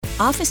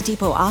Office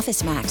Depot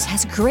Office Max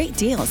has great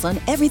deals on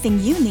everything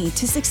you need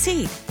to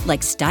succeed,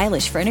 like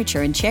stylish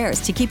furniture and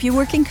chairs to keep you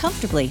working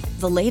comfortably,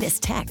 the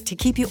latest tech to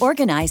keep you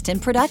organized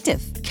and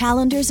productive,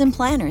 calendars and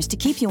planners to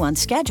keep you on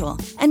schedule,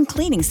 and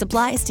cleaning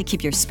supplies to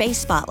keep your space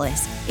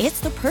spotless.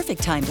 It's the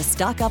perfect time to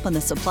stock up on the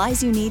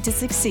supplies you need to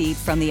succeed,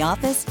 from the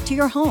office to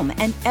your home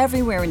and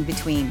everywhere in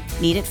between.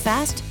 Need it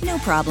fast? No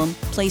problem.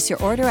 Place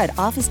your order at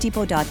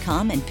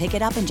OfficeDepot.com and pick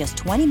it up in just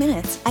 20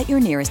 minutes at your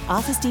nearest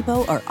Office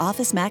Depot or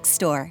Office Max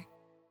store.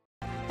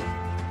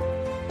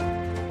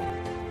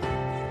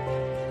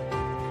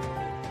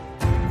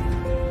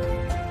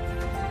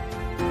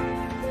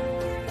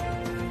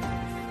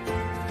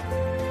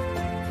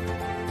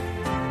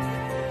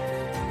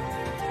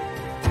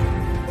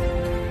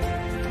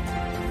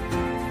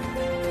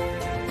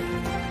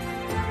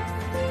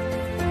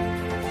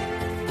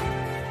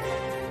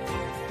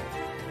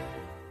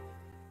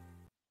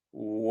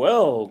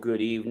 Well,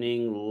 good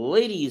evening,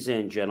 ladies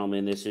and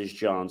gentlemen. This is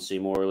John C.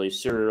 Morley,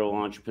 serial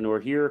entrepreneur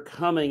here,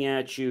 coming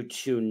at you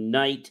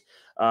tonight.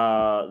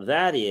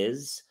 That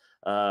is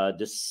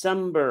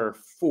December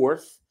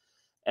 4th,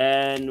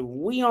 and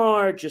we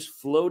are just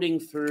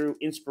floating through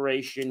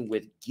inspiration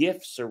with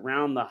gifts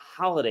around the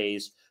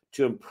holidays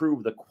to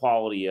improve the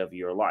quality of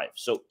your life.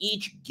 So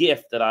each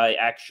gift that I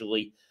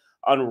actually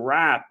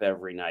unwrap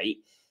every night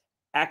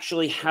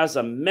actually has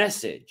a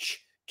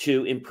message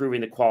to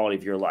improving the quality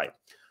of your life.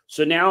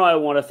 So now I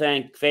want to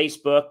thank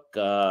Facebook,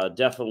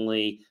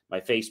 definitely my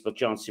Facebook,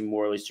 John C.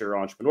 Morley,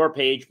 serial entrepreneur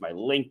page, my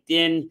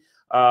LinkedIn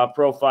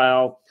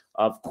profile,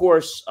 of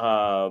course,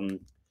 the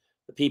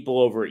people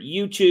over at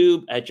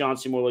YouTube at John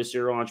C. Morley,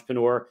 serial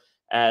entrepreneur,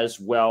 as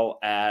well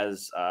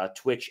as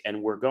Twitch.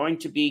 And we're going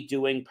to be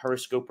doing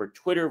Periscope or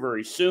Twitter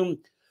very soon.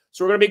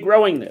 So we're going to be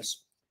growing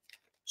this.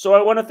 So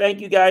I want to thank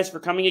you guys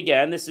for coming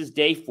again. This is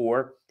day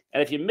 4.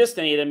 And if you missed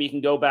any of them, you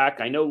can go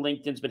back. I know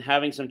LinkedIn's been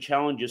having some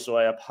challenges, so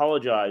I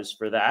apologize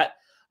for that.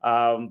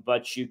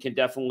 But you can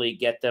definitely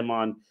get them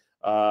on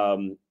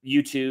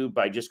YouTube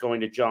by just going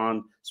to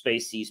John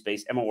C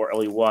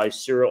Morley,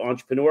 serial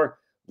entrepreneur.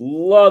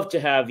 Love to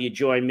have you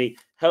join me.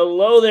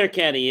 Hello there,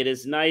 Kenny. It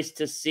is nice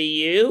to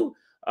see you.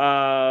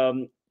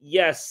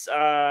 Yes,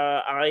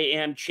 I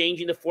am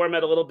changing the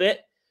format a little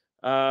bit.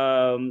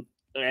 And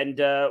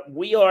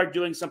we are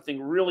doing something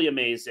really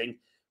amazing,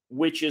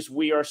 which is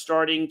we are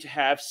starting to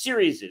have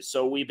series.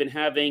 So we've been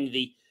having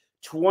the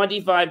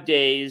 25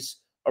 days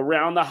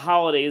around the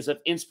holidays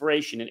of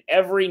inspiration. And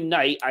every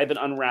night I've been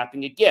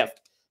unwrapping a gift.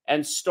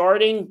 And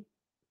starting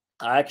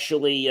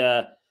actually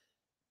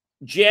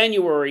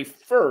January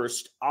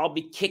 1st, I'll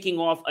be kicking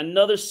off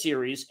another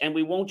series. And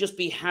we won't just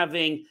be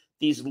having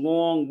these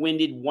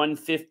long-winded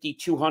 150,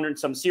 200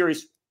 some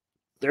series.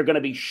 They're going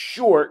to be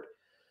short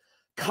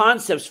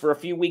concepts for a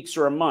few weeks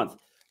or a month.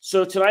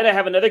 So tonight I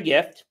have another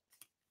gift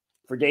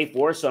for day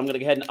 4, so I'm going to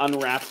go ahead and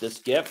unwrap this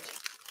gift.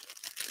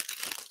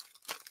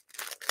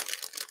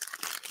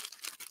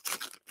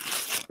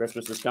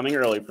 Christmas is coming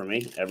early for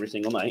me every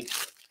single night.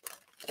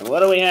 And what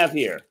do we have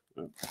here?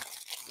 Oh,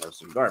 there's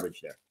some garbage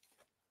there.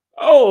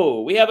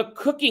 Oh, we have a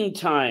cooking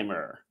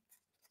timer.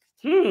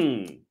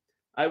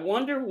 I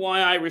wonder why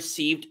I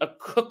received a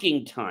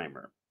cooking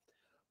timer.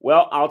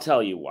 Well, I'll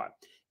tell you why.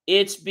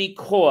 It's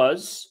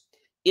because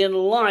in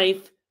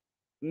life,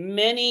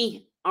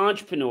 many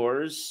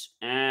entrepreneurs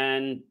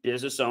and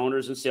business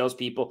owners and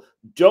salespeople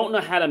don't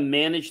know how to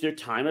manage their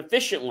time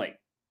efficiently.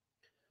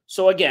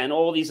 So again,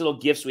 all these little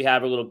gifts we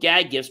have are little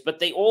gag gifts, but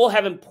they all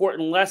have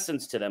important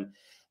lessons to them.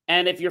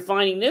 And if you're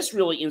finding this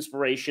really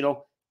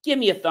inspirational, give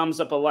me a thumbs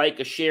up, a like,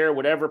 a share,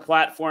 whatever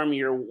platform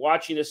you're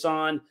watching this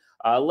on.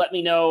 Let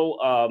me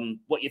know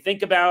what you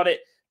think about it,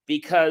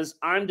 because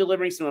I'm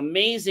delivering some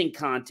amazing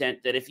content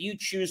that, if you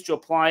choose to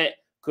apply it,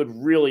 could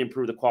really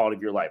improve the quality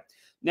of your life.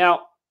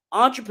 Now,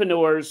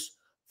 entrepreneurs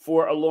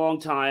for a long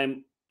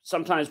time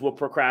sometimes will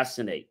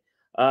procrastinate.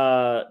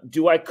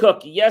 Do I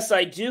cook? Yes,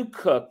 I do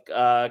cook,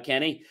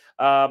 Kenny.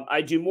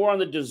 I do more on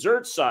the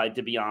dessert side,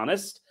 to be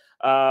honest.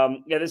 Yeah,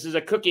 this is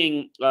a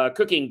cooking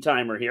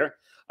timer here.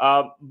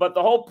 But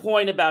the whole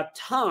point about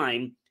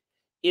time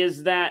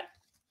is that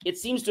it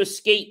seems to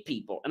escape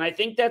people. And I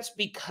think that's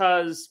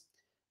because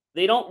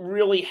they don't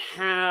really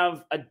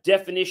have a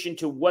definition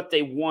to what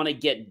they want to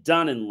get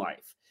done in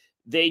life.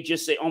 They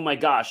just say, oh my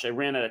gosh, I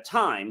ran out of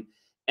time.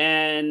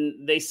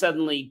 And they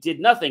suddenly did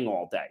nothing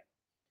all day.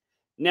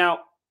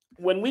 Now,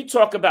 when we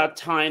talk about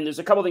time, there's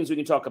a couple things we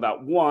can talk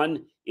about.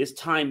 One is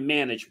time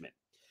management.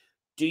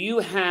 Do you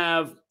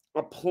have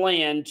a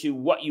plan to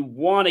what you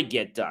want to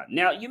get done?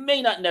 Now, you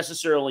may not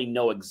necessarily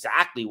know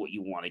exactly what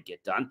you want to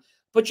get done,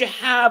 but you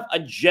have a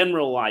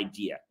general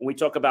idea when we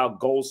talk about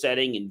goal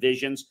setting and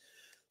visions.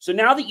 So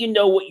now that you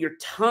know what your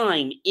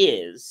time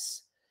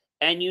is,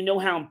 and you know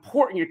how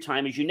important your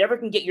time is, you never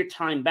can get your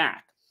time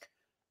back.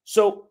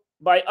 So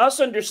by us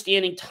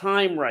understanding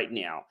time right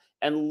now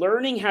and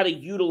learning how to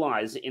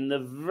utilize it in the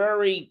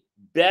very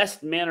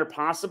best manner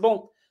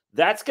possible,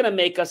 that's going to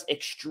make us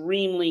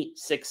extremely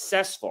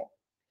successful.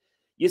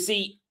 You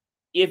see,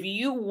 if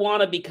you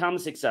want to become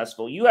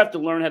successful, you have to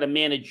learn how to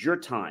manage your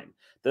time.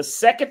 The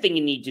second thing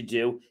you need to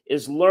do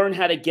is learn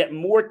how to get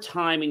more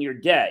time in your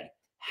day.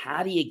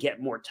 How do you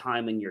get more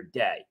time in your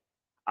day?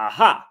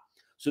 Aha.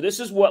 So this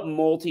is what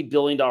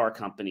multi-billion-dollar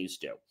companies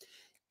do.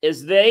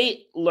 Is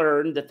they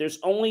learn that there's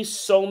only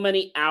so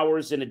many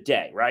hours in a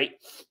day, right?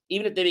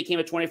 Even if they became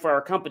a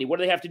 24-hour company, what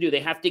do they have to do?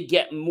 They have to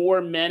get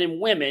more men and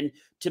women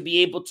to be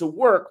able to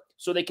work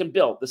so they can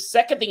build. The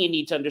second thing you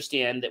need to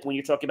understand that when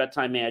you're talking about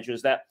time management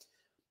is that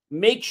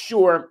make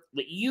sure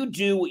that you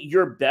do what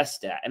you're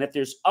best at. And if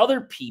there's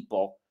other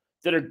people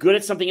that are good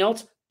at something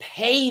else,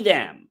 pay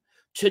them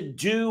to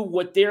do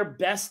what they're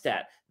best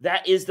at.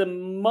 That is the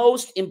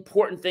most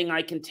important thing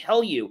I can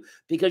tell you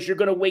because you're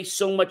going to waste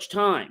so much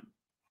time.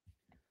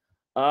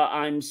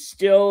 I'm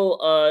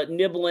still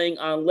nibbling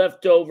on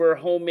leftover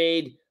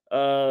homemade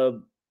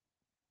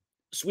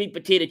sweet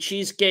potato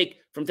cheesecake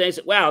from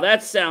Thanksgiving. Wow,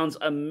 that sounds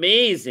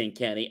amazing,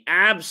 Kenny.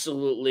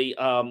 Absolutely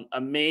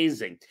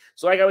amazing.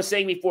 So like I was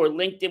saying before,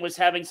 LinkedIn was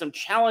having some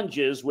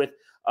challenges with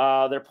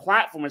their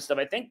platform and stuff.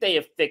 I think they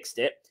have fixed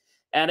it.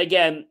 And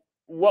again,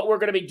 what we're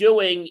going to be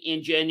doing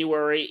in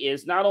January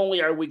is not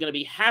only are we going to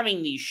be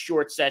having these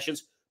short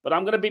sessions, but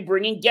I'm going to be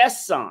bringing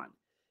guests on.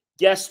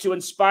 Guests to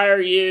inspire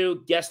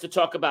you, guests to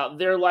talk about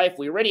their life.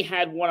 We already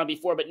had one on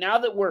before, but now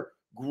that we're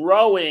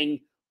growing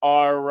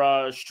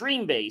our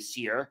stream base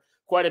here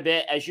quite a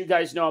bit, as you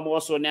guys know, I'm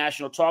also a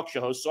national talk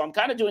show host. So I'm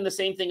kind of doing the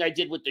same thing I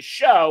did with the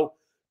show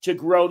to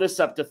grow this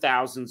up to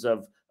thousands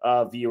of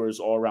viewers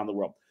all around the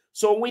world.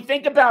 So when we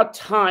think about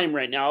time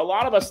right now, a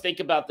lot of us think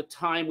about the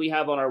time we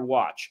have on our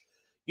watch.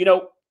 You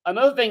know,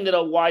 another thing that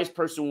a wise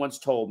person once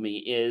told me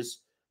is,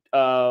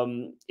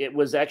 it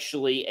was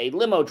actually a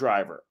limo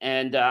driver.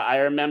 And I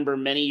remember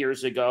many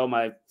years ago,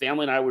 my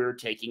family and I, we were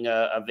taking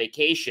a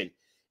vacation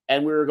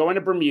and we were going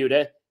to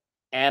Bermuda.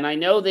 And I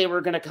know they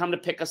were going to come to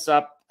pick us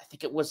up. I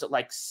think it was at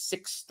like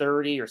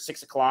 6:30 or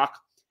 6 o'clock.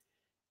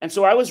 And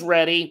so I was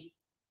ready.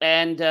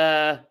 And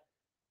the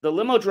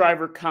limo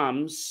driver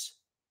comes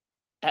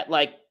at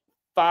like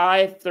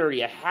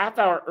 5:30, a half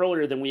hour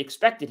earlier than we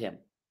expected him.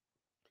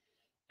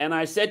 And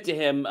I said to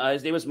him,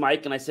 his name was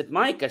Mike. And I said,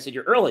 Mike, I said,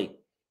 you're early.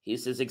 He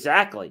says,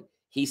 exactly.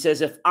 He says,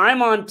 if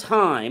I'm on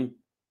time,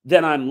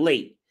 then I'm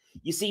late.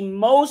 You see,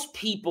 most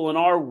people in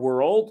our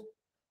world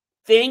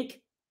think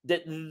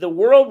that the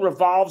world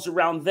revolves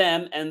around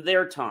them and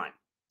their time.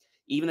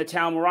 Even the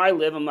town where I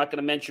live, I'm not going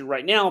to mention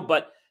right now,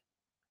 but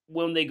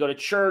when they go to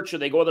church or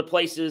they go other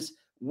places,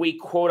 we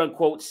quote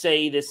unquote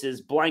say this is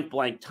blank,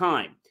 blank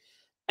time.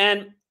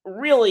 And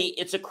really,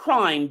 it's a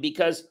crime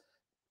because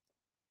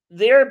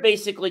they're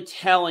basically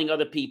telling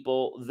other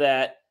people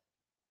that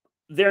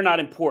they're not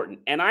important.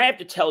 And I have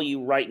to tell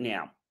you right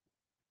now,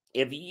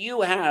 if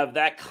you have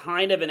that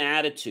kind of an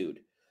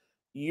attitude,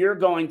 you're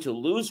going to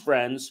lose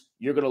friends,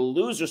 you're going to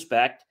lose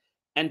respect,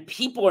 and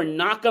people are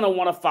not going to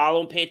want to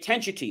follow and pay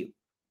attention to you.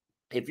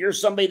 If you're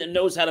somebody that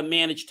knows how to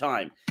manage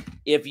time,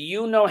 if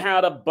you know how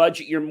to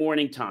budget your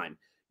morning time,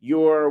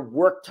 your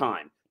work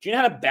time, do you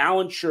know how to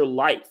balance your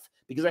life?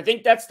 Because I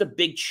think that's the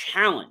big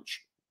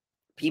challenge.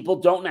 People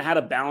don't know how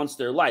to balance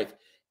their life.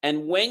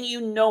 And when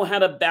you know how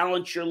to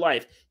balance your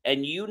life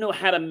and you know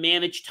how to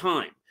manage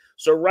time.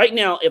 So right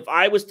now, if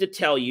I was to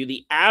tell you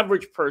the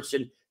average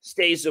person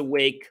stays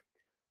awake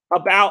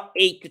about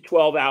 8 to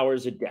 12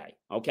 hours a day.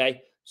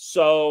 Okay.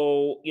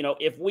 So, you know,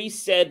 if we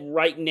said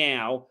right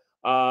now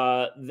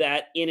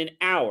that in an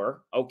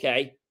hour,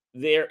 okay,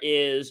 there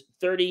is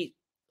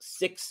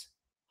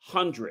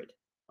 3,600.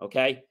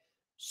 Okay.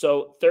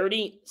 So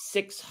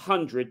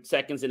 3,600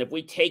 seconds. And if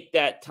we take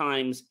that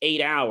times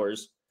 8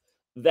 hours,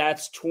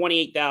 that's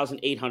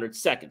 28,800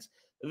 seconds.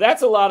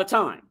 That's a lot of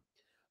time.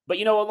 But,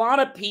 you know, a lot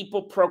of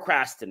people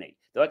procrastinate.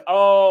 They're like,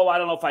 oh, I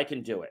don't know if I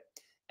can do it.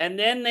 And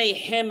then they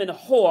hem and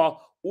haw,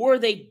 or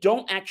they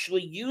don't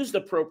actually use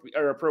the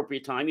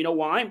appropriate time. You know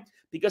why?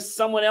 Because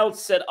someone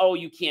else said, oh,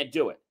 you can't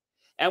do it.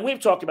 And we've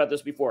talked about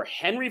this before.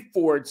 Henry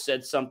Ford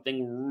said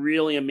something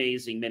really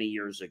amazing many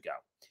years ago.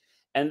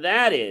 And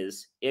that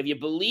is, if you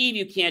believe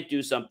you can't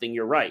do something,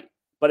 you're right.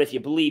 But if you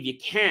believe you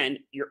can,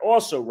 you're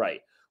also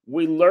right.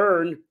 We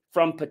learn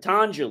from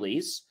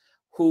Patanjali's,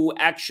 who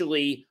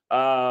actually,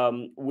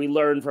 we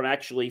learned from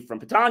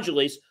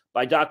Patanjali's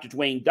by Dr.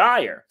 Dwayne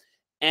Dyer.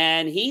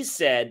 And he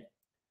said,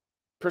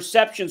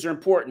 perceptions are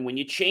important. When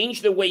you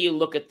change the way you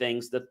look at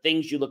things, the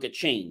things you look at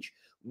change.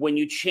 When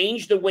you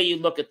change the way you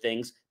look at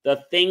things,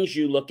 the things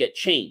you look at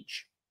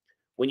change.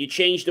 When you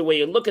change the way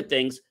you look at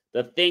things,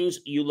 the things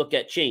you look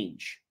at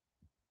change.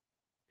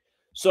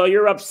 So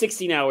you're up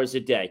 16 hours a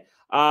day.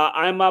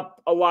 I'm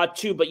up a lot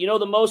too. But you know,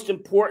 the most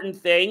important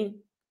thing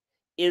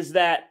is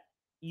that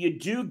you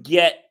do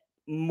get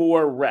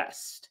more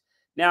rest.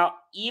 Now,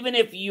 even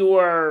if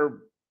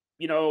you're,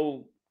 you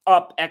know,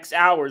 up X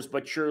hours,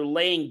 but you're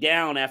laying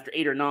down after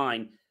 8 or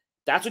 9,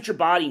 that's what your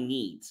body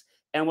needs.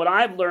 And what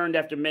I've learned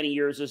after many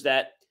years is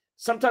that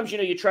sometimes, you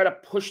know, you try to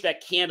push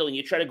that candle and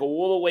you try to go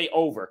all the way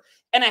over.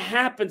 And it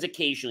happens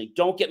occasionally.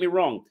 Don't get me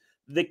wrong.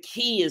 The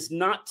key is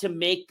not to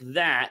make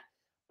that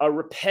a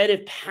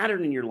repetitive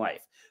pattern in your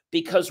life.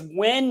 Because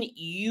when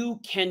you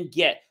can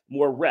get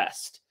more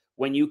rest,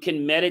 when you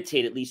can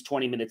meditate at least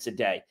 20 minutes a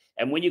day,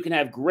 And when you can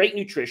have great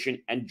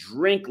nutrition and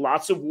drink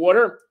lots of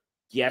water,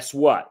 guess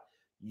what?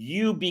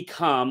 You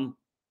become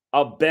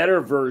a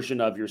better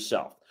version of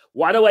yourself.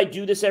 Why do I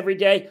do this every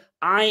day?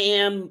 I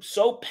am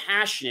so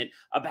passionate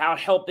about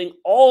helping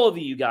all of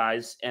you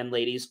guys and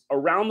ladies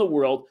around the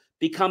world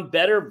become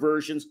better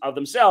versions of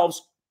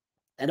themselves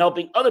and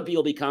helping other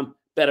people become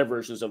better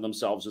versions of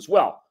themselves as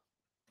well.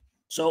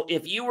 So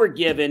if you were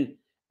given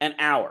an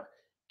hour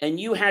and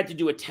you had to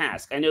do a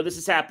task, I know this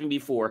has happened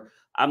before.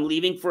 I'm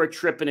leaving for a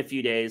trip in a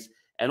few days,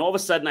 and all of a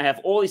sudden I have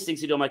all these things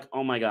to do. I'm like,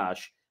 oh my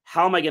gosh,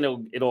 how am I going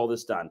to get all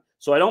this done?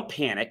 So I don't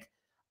panic.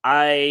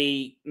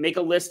 I make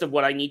a list of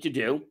what I need to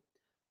do,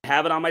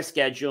 have it on my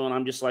schedule, and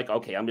I'm just like,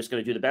 okay, I'm just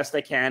going to do the best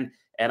I can,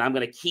 and I'm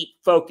going to keep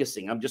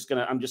focusing. I'm just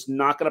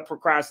not going to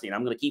procrastinate.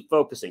 I'm going to keep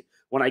focusing.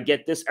 When I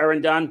get this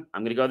errand done,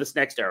 I'm going to go to this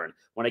next errand.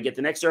 When I get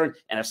the next errand,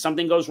 and if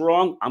something goes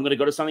wrong, I'm going to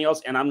go to something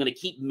else, and I'm going to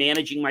keep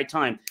managing my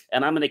time,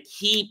 and I'm going to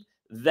keep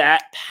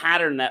that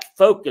pattern, that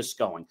focus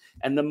going.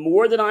 And the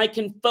more that I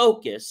can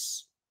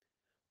focus,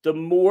 the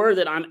more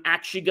that I'm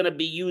actually going to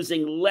be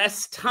using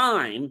less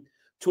time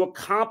to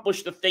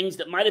accomplish the things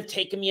that might have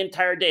taken me an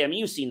entire day. I mean,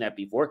 you've seen that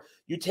before.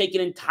 You take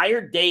an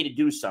entire day to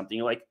do something.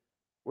 You're like,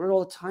 where did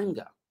all the time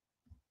go?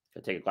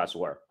 Gotta take a glass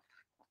of water.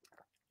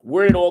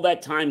 Where did all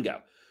that time go?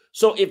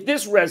 So if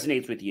this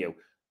resonates with you,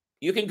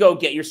 you can go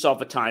get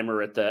yourself a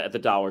timer at the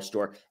dollar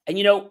store. And,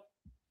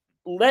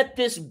 let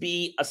this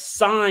be a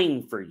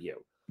sign for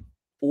you.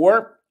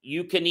 Or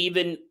you can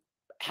even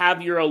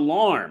have your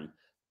alarm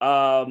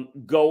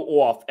go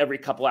off every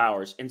couple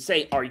hours and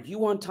say, are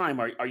you on time?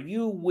 Are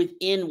you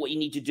within what you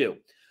need to do?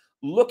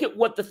 Look at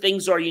what the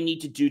things are you need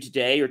to do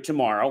today or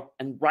tomorrow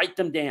and write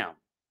them down.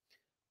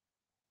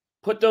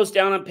 Put those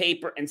down on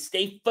paper and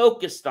stay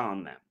focused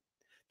on them.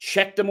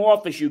 Check them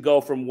off as you go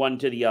from one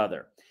to the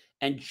other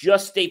and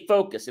just stay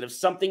focused. And if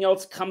something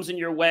else comes in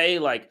your way,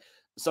 like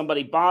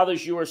somebody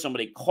bothers you or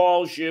somebody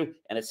calls you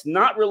and it's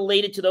not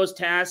related to those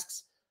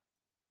tasks,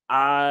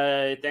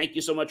 I thank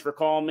you so much for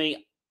calling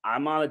me.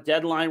 I'm on a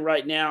deadline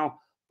right now.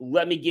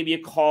 Let me give you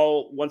a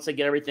call once I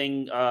get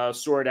everything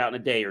sorted out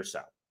in a day or so.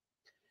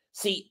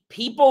 See,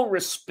 people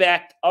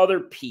respect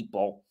other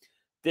people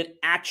that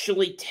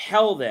actually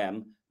tell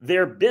them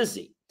they're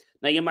busy.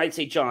 Now, you might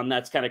say, John,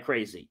 that's kind of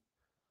crazy.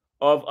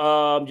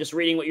 Just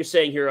reading what you're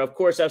saying here. Of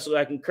course,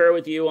 absolutely, I concur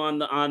with you on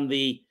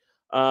this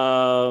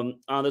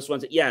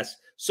one. Yes.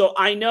 So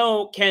I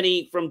know,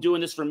 Kenny, from doing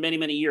this for many,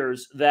 many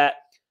years, that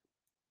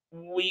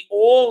we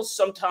all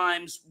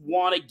sometimes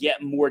want to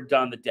get more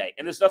done the day.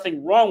 And there's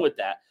nothing wrong with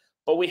that.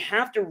 But we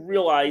have to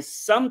realize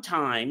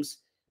sometimes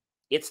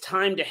it's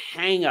time to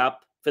hang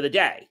up for the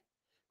day,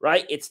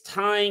 right? It's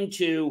time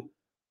to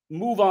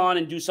move on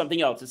and do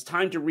something else. It's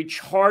time to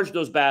recharge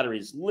those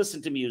batteries,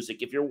 listen to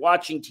music. If you're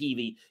watching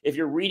TV, if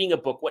you're reading a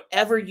book,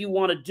 whatever you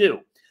want to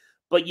do,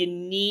 but you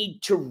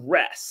need to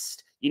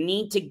rest. You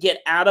need to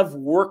get out of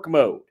work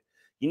mode.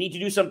 You need to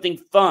do something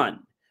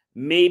fun.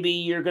 Maybe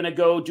you're going to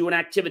go do an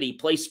activity,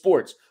 play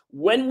sports.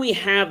 When we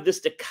have this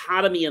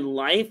dichotomy in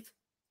life,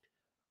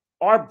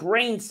 our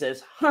brain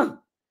says, huh.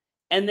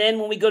 And then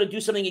when we go to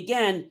do something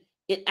again,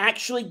 it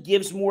actually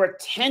gives more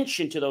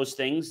attention to those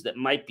things that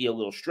might be a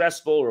little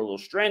stressful or a little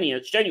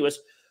strenuous,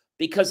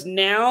 because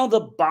now the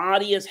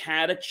body has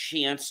had a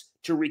chance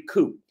to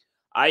recoup.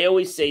 I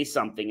always say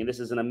something, and this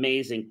is an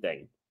amazing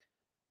thing.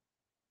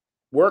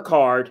 Work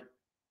hard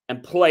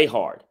and play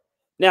hard.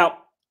 Now,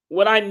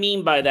 what I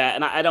mean by that,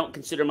 and I don't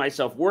consider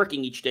myself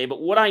working each day,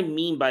 but what I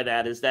mean by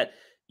that is that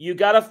you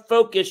got to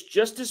focus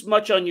just as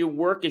much on your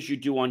work as you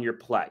do on your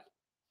play.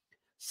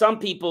 Some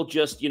people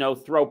just,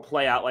 throw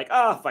play out like,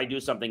 if I do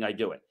something, I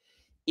do it.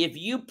 If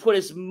you put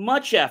as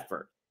much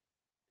effort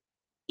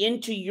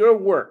into your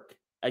work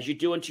as you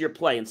do into your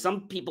play, and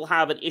some people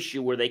have an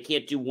issue where they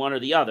can't do one or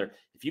the other,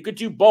 if you could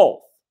do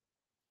both,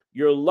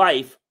 your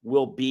life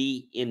will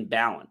be in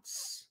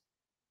balance.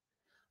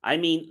 I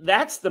mean,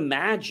 that's the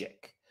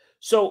magic.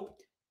 So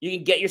you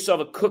can get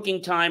yourself a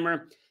cooking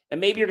timer, and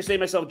maybe you're going to say to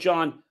myself,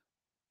 John,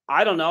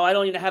 I don't know. I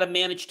don't even know how to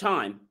manage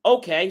time.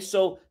 Okay,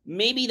 so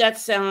maybe that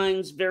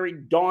sounds very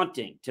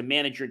daunting to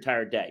manage your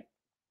entire day.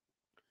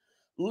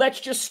 Let's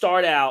just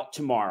start out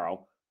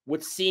tomorrow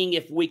with seeing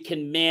if we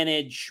can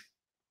manage,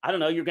 I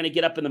don't know, you're going to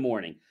get up in the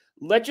morning.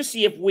 Let's just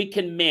see if we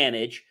can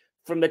manage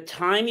from the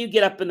time you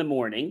get up in the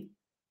morning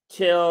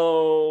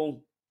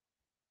till,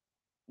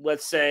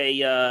 let's say,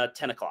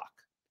 10 o'clock.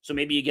 So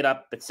maybe you get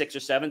up at 6 or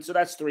 7, so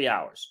that's 3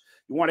 hours.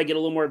 You want to get a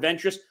little more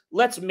adventurous?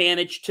 Let's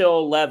manage till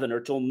 11 or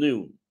till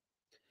noon.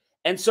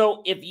 And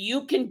so if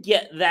you can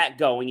get that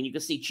going and you can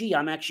see, gee,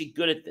 I'm actually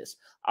good at this.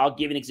 I'll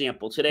give you an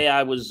example. Today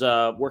I was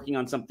working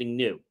on something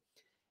new,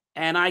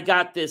 and I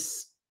got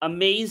this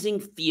amazing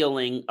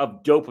feeling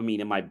of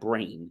dopamine in my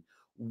brain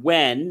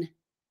when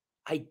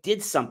I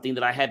did something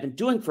that I had been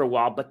doing for a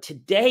while, but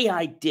today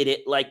I did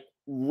it like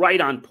right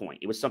on point.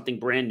 It was something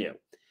brand new.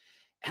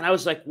 And I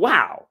was like,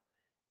 wow.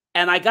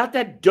 And I got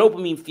that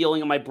dopamine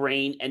feeling in my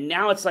brain. And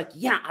now it's like,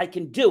 yeah, I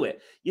can do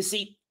it. You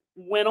see,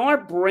 when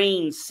our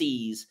brain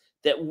sees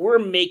that we're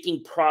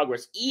making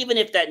progress, even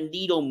if that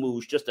needle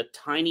moves just a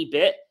tiny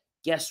bit,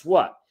 guess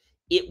what?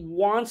 It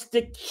wants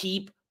to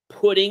keep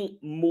putting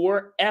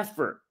more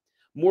effort,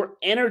 more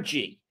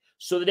energy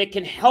so that it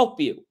can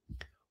help you.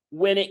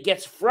 When it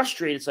gets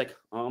frustrated, it's like,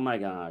 oh my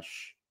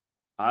gosh,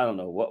 I don't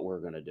know what we're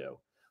going to do.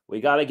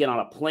 We got to get on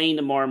a plane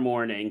tomorrow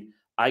morning.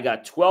 I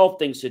got 12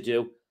 things to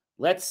do.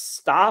 Let's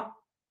stop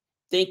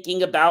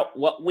thinking about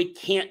what we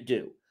can't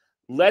do.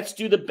 Let's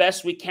do the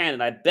best we can.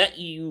 And I bet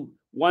you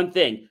one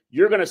thing,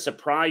 you're going to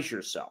surprise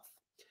yourself.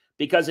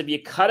 Because if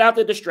you cut out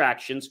the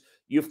distractions,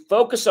 you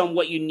focus on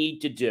what you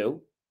need to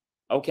do,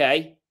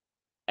 okay,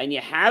 and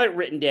you have it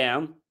written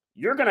down,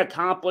 you're going to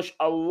accomplish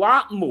a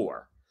lot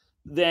more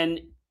than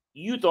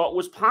you thought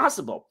was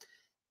possible.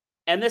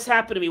 And this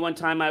happened to me one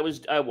time. Well,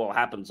 it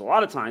happens a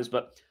lot of times,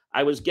 but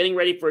I was getting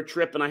ready for a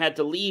trip and I had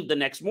to leave the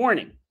next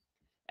morning.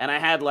 And I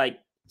had like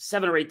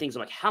 7 or 8 things.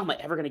 I'm like, how am I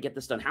ever going to get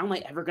this done? How am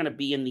I ever going to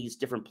be in these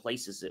different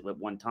places at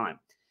one time?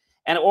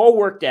 And it all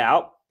worked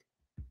out.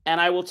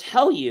 And I will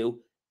tell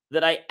you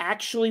that I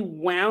actually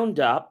wound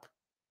up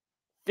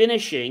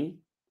finishing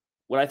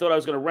when I thought I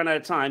was going to run out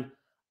of time.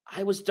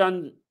 I was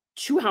done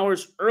 2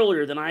 hours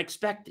earlier than I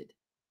expected.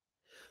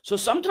 So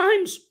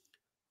sometimes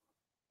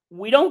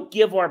we don't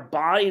give our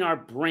body and our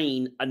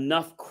brain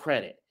enough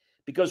credit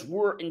because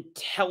we're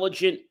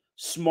intelligent,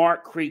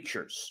 smart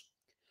creatures.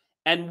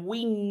 And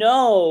we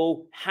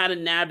know how to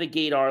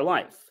navigate our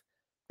life.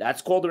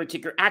 That's called the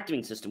reticular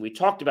activating system. We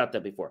talked about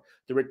that before.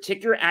 The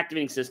reticular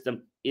activating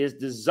system is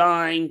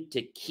designed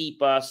to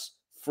keep us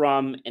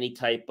from any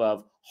type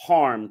of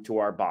harm to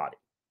our body,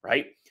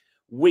 right?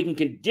 We can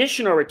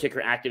condition our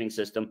reticular activating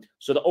system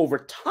so that over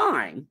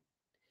time,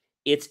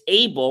 it's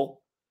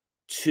able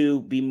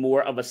to be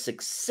more of a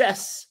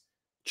success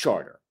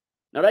charter.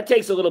 Now, that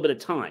takes a little bit of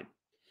time.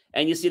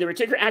 And you see, the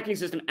reticular activating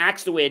system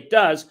acts the way it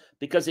does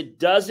because it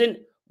doesn't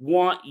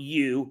want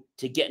you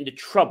to get into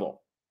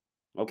trouble,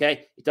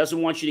 okay? It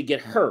doesn't want you to get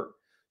hurt.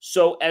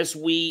 So as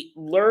we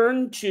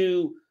learn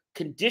to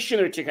condition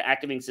the reticular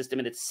activating system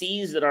and it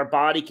sees that our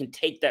body can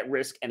take that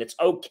risk and it's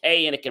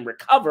okay and it can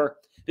recover,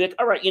 be like,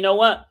 all right, you know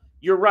what?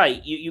 You're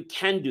right. You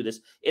can do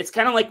this. It's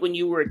kind of like when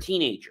you were a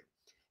teenager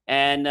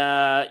and,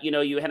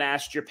 you had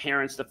asked your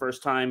parents the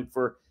first time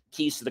for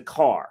keys to the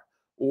car,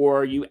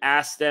 or you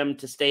asked them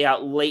to stay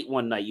out late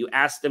one night. You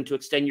asked them to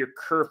extend your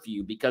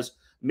curfew because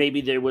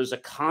maybe there was a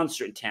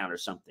concert in town or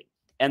something.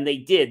 And they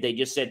did. They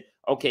just said,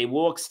 okay,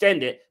 we'll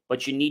extend it,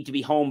 but you need to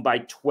be home by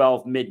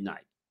 12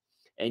 midnight.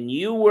 And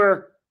you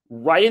were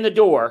right in the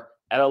door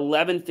at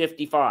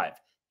 11:55.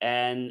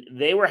 And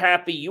they were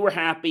happy. You were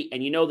happy.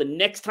 And the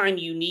next time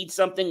you need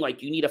something,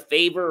 like you need a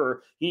favor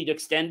or you need to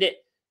extend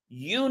it,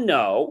 you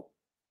know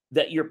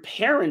that your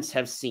parents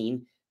have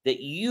seen that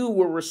you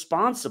were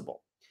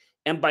responsible.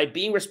 And by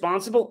being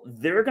responsible,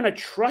 they're going to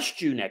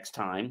trust you next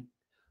time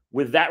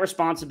with that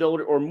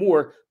responsibility or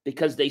more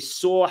because they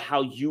saw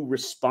how you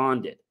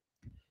responded.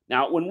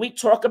 Now, when we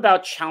talk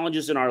about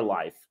challenges in our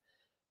life,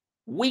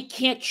 we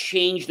can't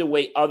change the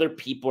way other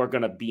people are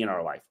going to be in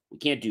our life. We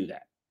can't do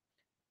that.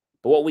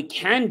 But what we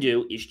can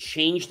do is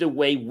change the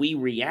way we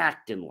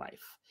react in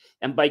life.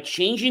 And by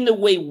changing the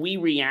way we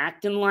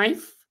react in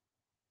life,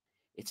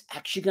 it's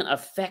actually going to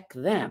affect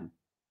them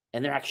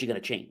and they're actually going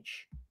to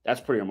change.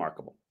 That's pretty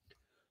remarkable.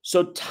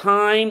 So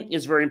time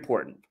is very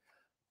important.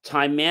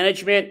 Time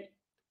management,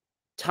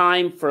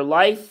 time for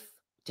life,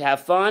 to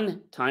have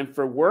fun, time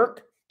for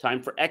work,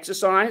 time for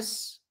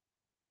exercise,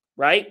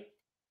 right?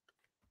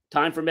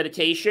 Time for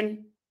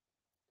meditation,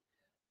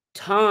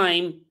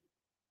 time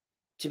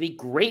to be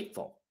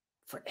grateful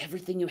for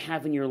everything you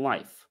have in your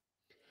life.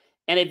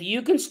 And if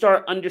you can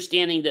start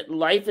understanding that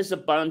life is a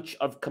bunch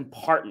of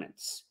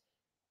compartments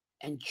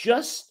and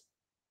just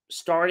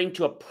starting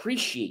to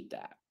appreciate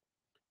that,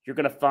 you're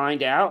going to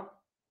find out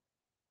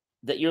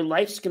that your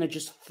life's going to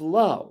just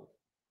flow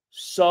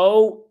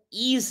so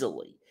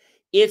easily.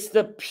 It's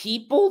the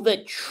people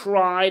that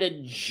try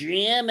to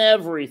jam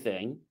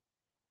everything,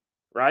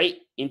 right,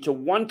 into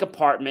one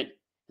compartment.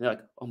 And they're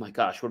like, oh my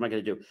gosh, what am I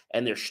going to do?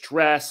 And they're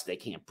stressed. They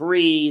can't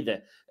breathe.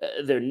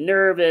 They're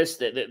nervous.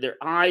 Their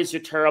eyes are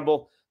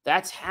terrible.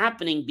 That's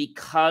happening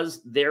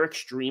because they're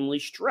extremely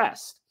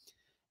stressed.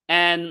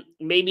 And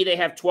maybe they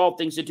have 12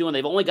 things to do and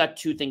they've only got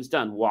 2 things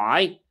done.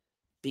 Why?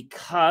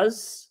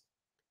 Because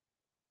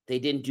they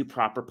didn't do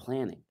proper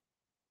planning.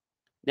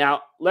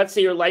 Now, let's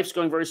say your life's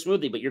going very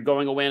smoothly, but you're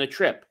going away on a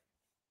trip.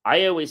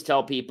 I always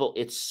tell people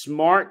it's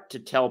smart to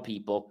tell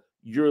people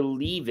you're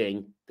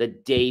leaving the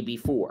day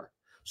before.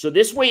 So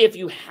this way, if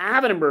you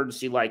have an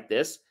emergency like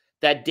this,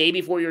 that day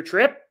before your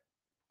trip,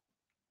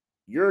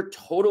 you're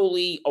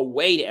totally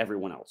away to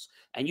everyone else.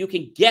 And you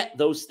can get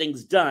those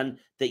things done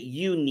that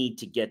you need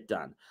to get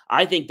done.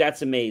 I think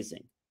that's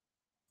amazing.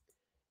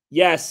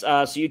 Yes,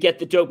 so you get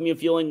the dopamine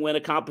feeling when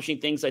accomplishing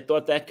things I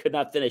thought that could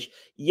not finish.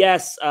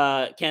 Yes,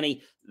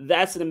 Kenny,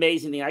 that's an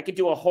amazing thing. I could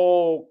do a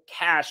whole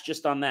cast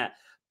just on that.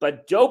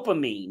 But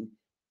dopamine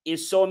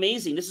is so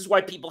amazing. This is why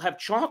people have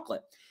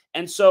chocolate.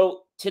 And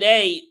so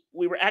today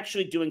we were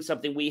actually doing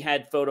something. We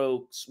had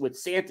photos with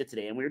Santa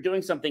today, and we were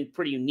doing something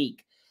pretty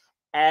unique.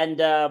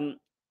 And I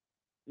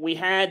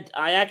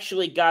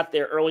actually got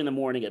there early in the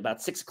morning, at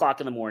about 6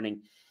 o'clock in the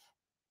morning.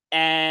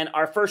 and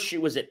our first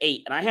shoot was at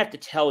 8. And I have to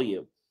tell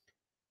you,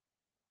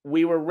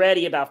 we were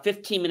ready about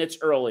 15 minutes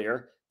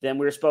earlier than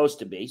we were supposed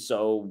to be.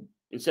 So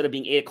instead of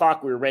being 8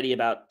 o'clock, we were ready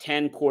about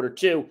 10, quarter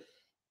to.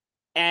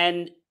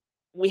 And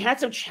we had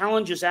some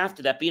challenges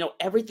after that, but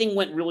everything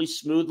went really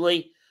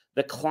smoothly.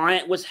 The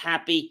client was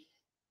happy.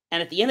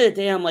 And at the end of the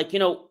day, I'm like,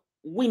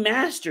 we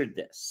mastered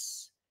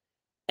this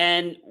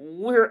and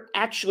we're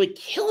actually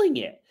killing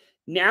it.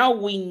 Now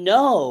we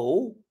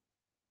know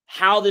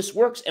how this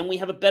works and we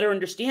have a better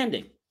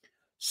understanding.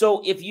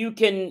 So if you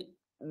can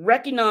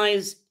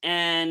recognize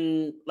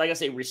and, like I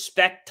say,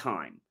 respect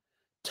time,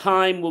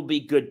 time will be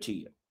good to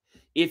you.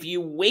 If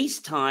you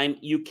waste time,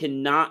 you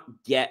cannot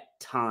get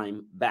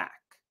time back.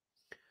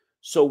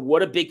 So what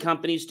do big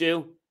companies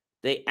do?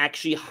 They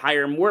actually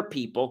hire more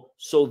people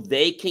so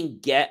they can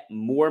get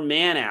more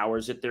man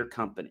hours at their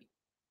company.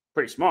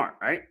 Pretty smart,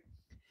 right?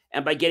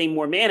 And by getting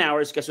more man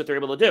hours, guess what they're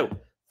able to do?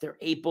 They're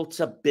able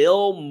to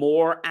bill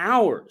more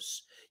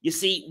hours. You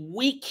see,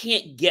 we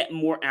can't get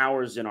more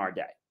hours in our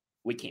day.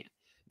 We can't.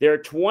 There are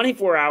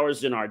 24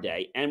 hours in our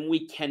day, and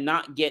we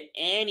cannot get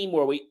any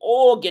more. We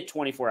all get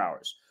 24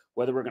 hours,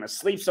 whether we're going to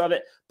sleep some of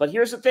it. But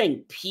here's the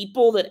thing.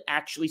 People that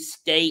actually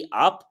stay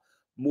up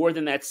more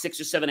than that 6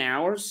 or 7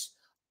 hours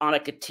on a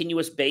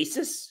continuous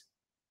basis,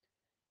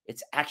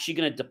 it's actually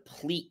going to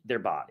deplete their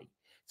body.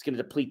 It's going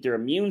to deplete their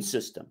immune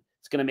system.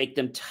 It's going to make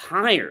them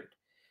tired.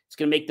 It's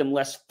going to make them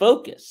less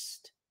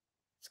focused.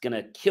 It's going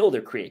to kill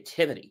their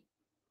creativity.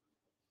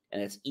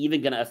 And it's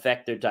even going to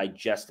affect their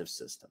digestive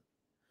system.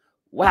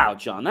 Wow,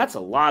 John, that's a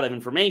lot of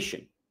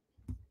information.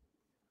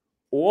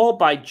 All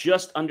by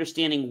just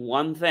understanding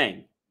one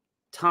thing,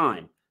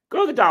 time.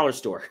 Go to the dollar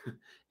store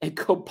and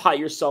go buy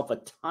yourself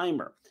a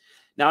timer.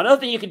 Now, another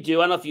thing you can do,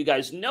 I don't know if you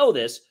guys know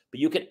this, but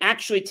you can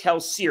actually tell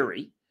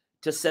Siri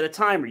to set a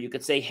timer. You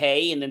could say,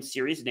 hey, and then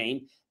Siri's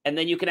name, and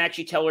then you can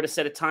actually tell her to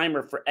set a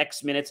timer for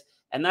X minutes,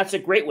 and that's a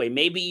great way.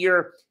 Maybe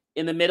you're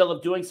in the middle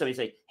of doing something,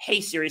 say,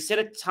 hey, Siri, set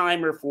a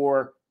timer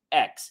for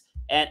X,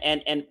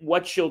 and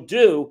what she'll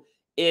do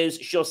is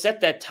she'll set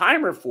that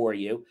timer for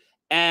you,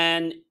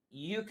 and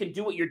you can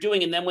do what you're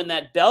doing, and then when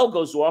that bell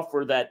goes off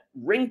or that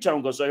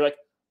ringtone goes off, you're like,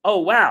 oh,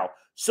 wow.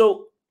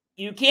 So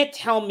you can't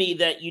tell me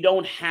that you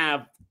don't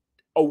have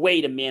a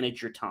way to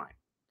manage your time.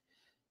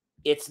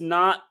 It's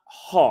not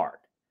hard.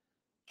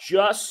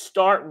 Just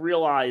start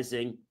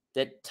realizing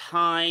that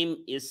time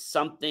is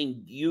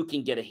something you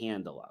can get a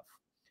handle of.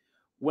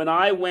 When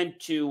I went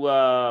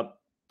to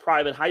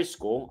private high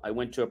school, I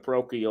went to a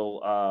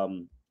parochial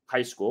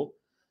high school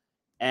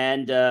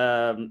and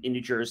in New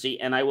Jersey,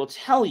 and I will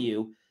tell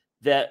you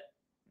that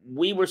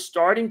we were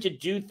starting to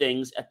do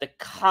things at the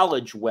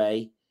college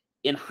way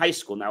in high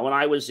school. Now, when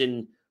I was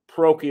in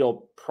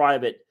parochial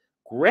private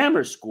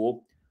grammar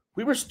school,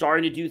 we were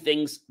starting to do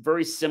things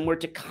very similar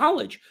to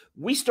college.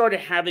 We started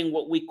having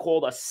what we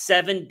called a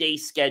 7-day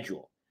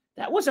schedule.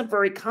 That wasn't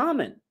very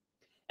common.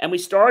 And we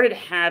started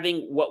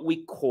having what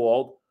we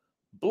called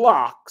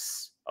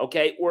blocks,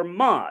 okay, or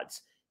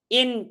mods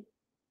in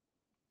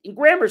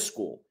grammar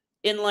school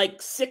in like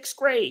 6th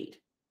grade,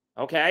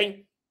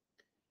 okay?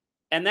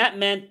 And that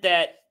meant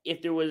that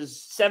if there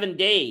was 7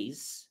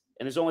 days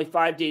and there's only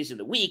 5 days in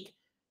the week,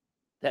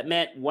 that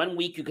meant 1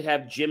 week you could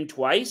have gym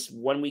twice,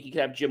 1 week you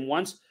could have gym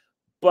once.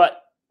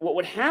 But what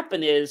would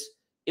happen is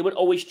it would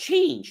always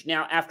change.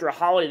 Now, after a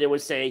holiday, they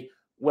would say,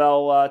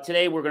 well,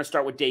 today we're going to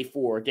start with day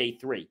 4 or day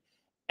 3.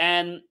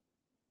 And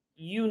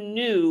you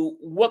knew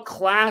what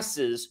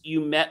classes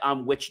you met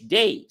on which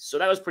days. So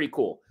that was pretty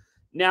cool.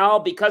 Now,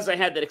 because I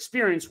had that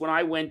experience when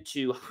I went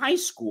to high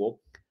school,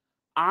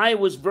 I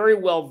was very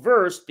well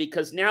versed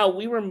because now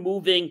we were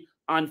moving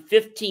on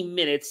 15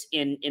 minutes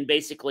in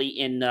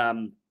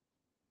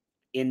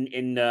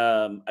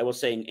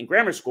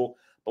grammar school.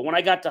 But when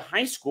I got to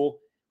high school,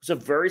 it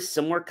was a very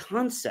similar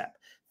concept,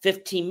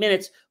 15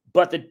 minutes.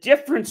 But the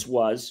difference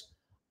was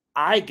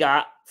I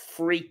got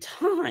free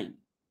time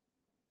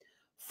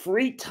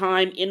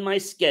in my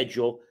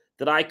schedule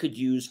that I could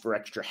use for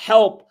extra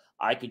help.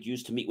 I could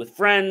use to meet with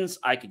friends.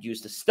 I could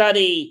use to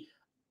study.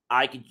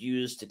 I could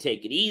use to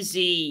take it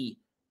easy.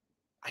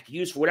 I could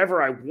use for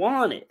whatever I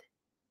wanted.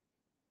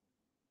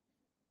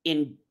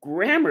 In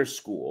grammar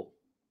school,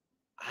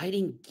 I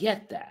didn't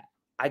get that.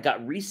 I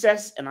got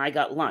recess and I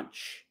got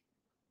lunch.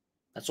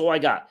 That's all I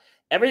got.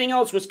 Everything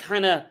else was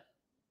kind of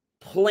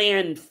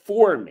planned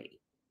for me.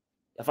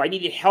 If I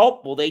needed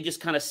help, well, they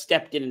just kind of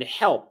stepped in and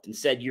helped and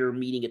said, you're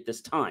meeting at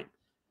this time.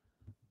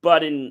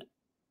 But in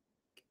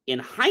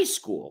high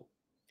school,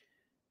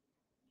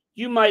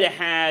 you might have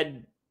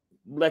had,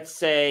 let's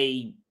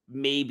say,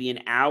 maybe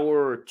an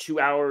hour or 2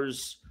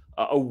 hours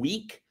a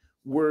week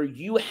where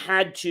you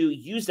had to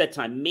use that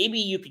time. Maybe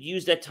you could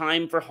use that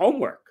time for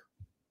homework.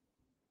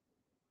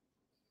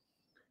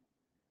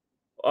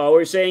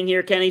 We're saying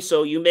here, Kenny,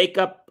 so you make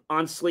up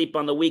on sleep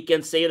on the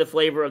weekend, say the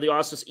flavor of the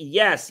awesome.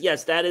 Yes,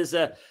 that's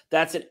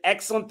an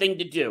excellent thing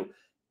to do.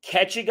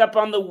 Catching up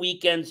on the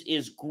weekends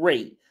is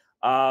great.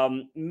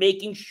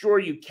 Making sure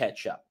you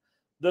catch up.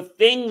 The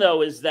thing,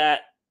 though, is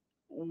that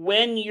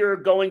when you're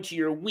going to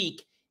your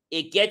week,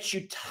 it gets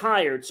you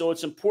tired. So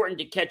it's important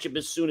to catch up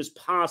as soon as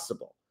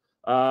possible.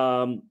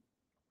 So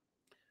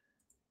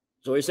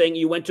you're saying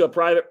you went to a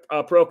private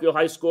parochial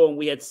high school, and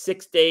we had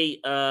 6-day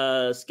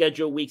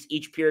schedule weeks.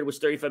 Each period was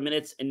 35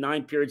 minutes and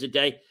 9 periods a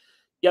day.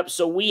 Yep.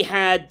 So we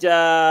had,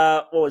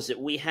 what was it?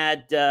 We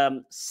had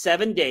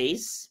 7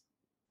 days,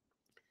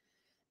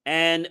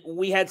 and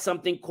we had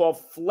something called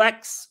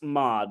flex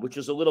mod, which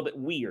was a little bit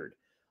weird.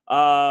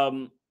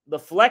 The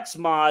flex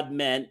mod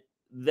meant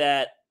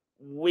that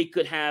we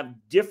could have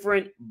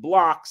different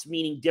blocks,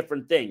 meaning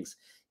different things.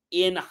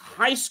 In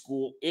high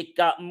school, it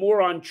got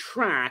more on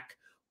track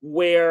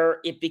where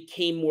it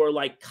became more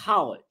like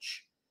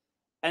college.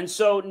 And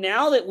so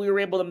now that we were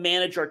able to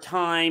manage our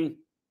time,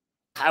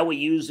 how we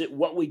use it,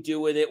 what we do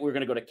with it, we're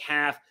going to go to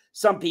CAF.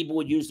 Some people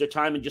would use their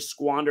time and just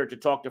squander it to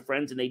talk to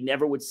friends, and they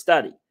never would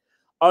study.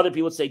 Other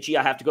people would say, gee,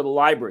 I have to go to the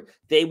library.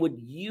 They would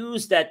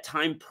use that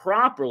time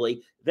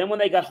properly. Then when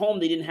they got home,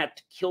 they didn't have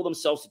to kill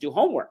themselves to do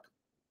homework.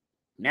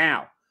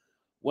 Now,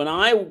 when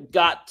I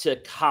got to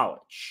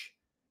college,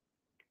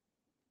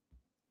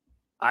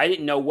 I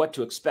didn't know what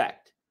to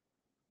expect,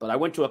 but I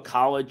went to a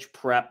college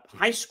prep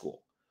high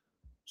school.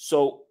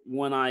 So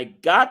when I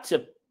got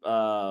to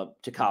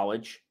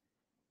college,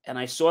 and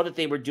I saw that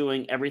they were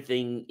doing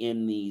everything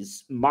in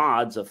these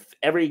mods of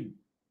every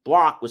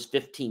block was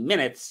 15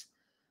 minutes.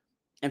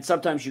 And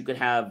sometimes you could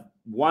have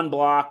 1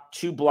 block,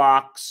 2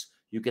 blocks.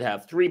 You could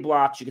have 3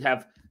 blocks. You could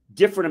have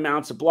different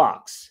amounts of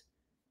blocks.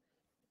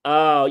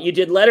 You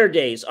did letter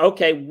days.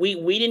 Okay,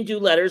 we didn't do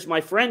letters.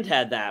 My friend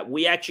had that.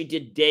 We actually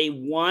did day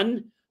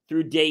 1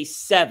 through day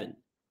 7.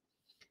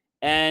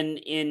 And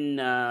in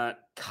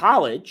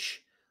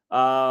college,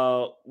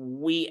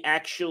 we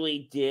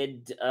actually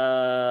did,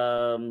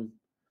 I'm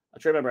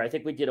trying to remember, I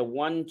think we did a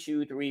 1,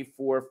 2, 3,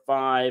 4,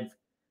 5.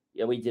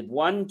 Yeah, we did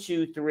 1,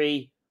 2,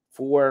 3,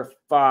 4,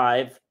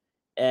 5,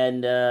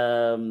 and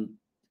I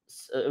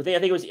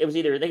think it was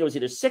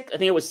either 6. I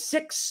think it was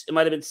 6. It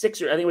might have been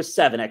 6, or I think it was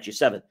 7, actually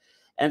 7.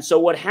 And so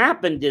what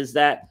happened is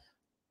that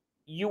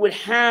you would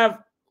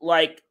have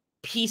like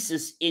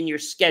pieces in your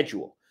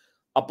schedule,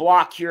 a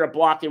block here, a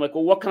block there. Like,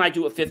 well, what can I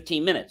do at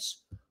 15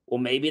 minutes? Well,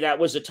 maybe that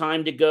was a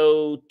time to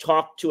go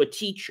talk to a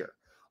teacher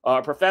or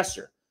a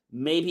professor.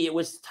 Maybe it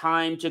was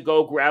time to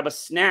go grab a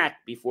snack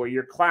before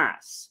your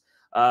class.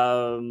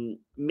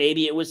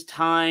 Maybe it was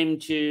time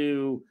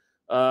to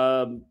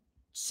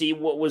see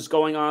what was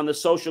going on the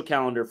social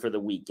calendar for the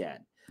weekend.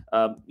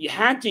 You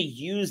had to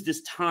use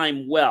this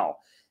time well.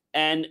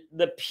 And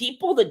the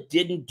people that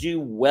didn't do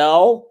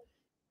well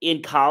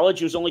in college,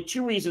 there's only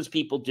 2 reasons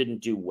people didn't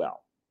do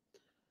well,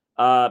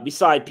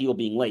 beside people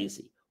being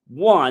lazy.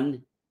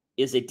 One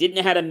is they didn't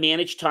know how to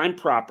manage time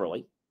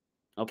properly,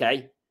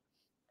 okay?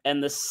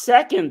 And the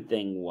second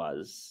thing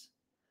was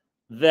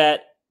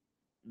that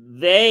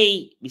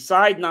they,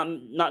 besides not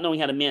knowing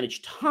how to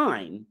manage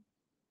time,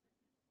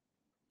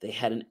 they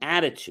had an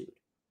attitude.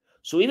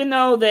 So even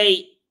though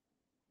they,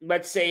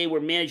 let's say,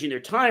 were managing their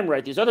time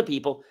right, these other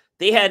people,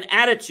 they had an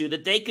attitude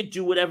that they could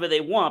do whatever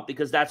they want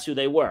because that's who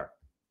they were.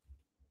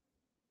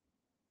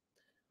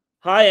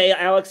 Hi,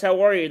 Alex.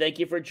 How are you? Thank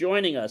you for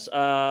joining us.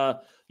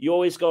 You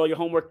always go your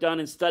homework done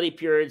in study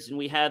periods, and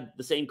we had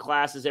the same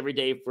classes every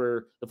day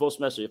for the full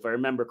semester, if I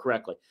remember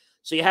correctly.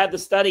 So you had the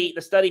study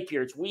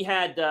periods. We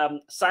had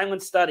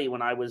silent study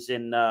when I was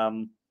in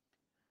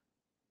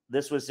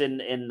this was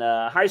in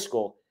high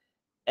school,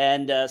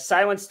 and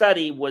silent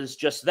study was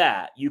just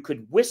that. You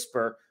could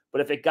whisper,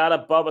 but if it got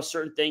above a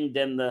certain thing,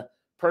 then the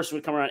person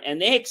would come around,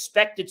 and they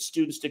expected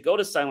students to go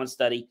to silent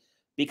study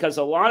because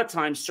a lot of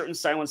times certain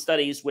silent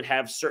studies would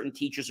have certain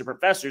teachers or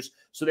professors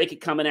so they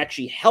could come and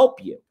actually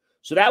help you.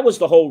 So that was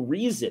the whole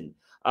reason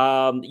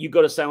you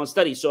go to silent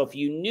study. So if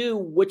you knew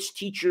which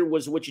teacher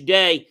was which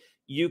day,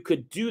 you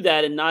could do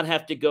that and not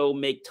have to go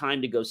make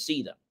time to go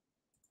see them.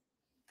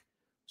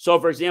 So,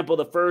 for example,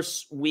 the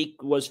first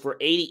week was for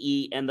A to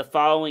E, and the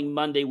following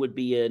Monday would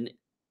be an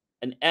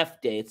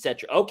F day,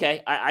 etc.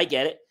 Okay, I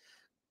get it.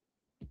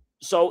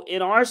 So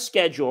in our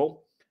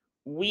schedule,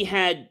 we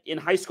had, in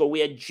high school,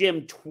 we had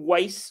gym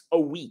twice a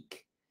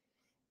week.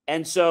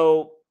 And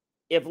so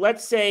if,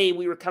 let's say,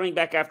 we were coming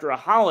back after a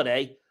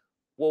holiday,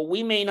 well,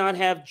 we may not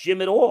have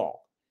gym at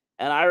all.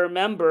 And I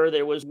remember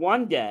there was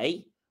one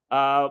day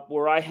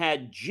where I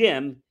had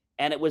gym,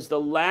 and it was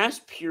the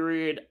last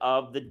period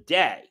of the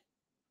day.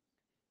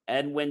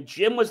 And when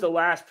gym was the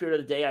last period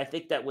of the day, I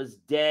think that was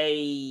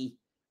day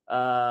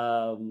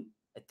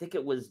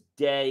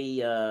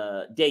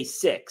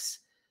 6.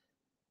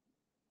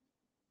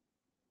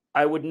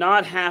 I would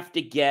not have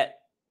to get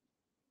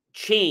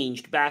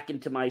changed back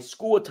into my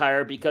school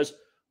attire because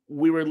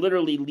we were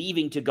literally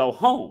leaving to go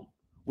home.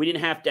 We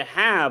didn't have to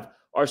have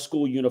our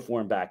school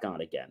uniform back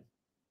on again.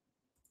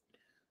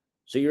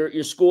 So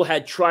your school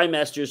had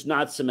trimesters,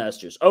 not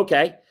semesters.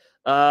 Okay.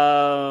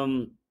 A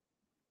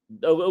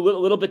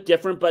little bit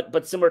different,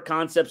 but similar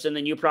concepts. And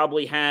then you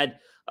probably had,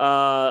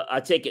 I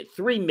take it,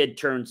 3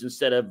 midterms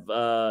instead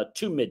of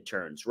 2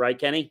 midterms, right,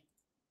 Kenny?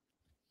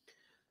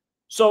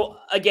 So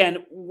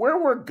again, where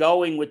we're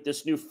going with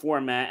this new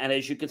format, and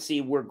as you can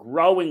see, we're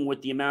growing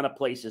with the amount of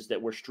places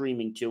that we're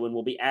streaming to, and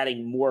we'll be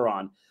adding more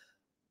on.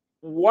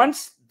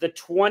 Once the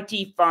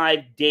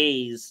 25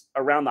 days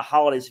around the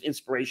holidays of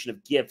inspiration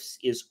of gifts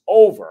is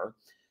over,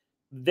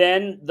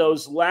 then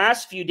those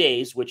last few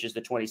days, which is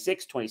the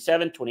 26th,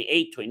 27th,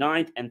 28th,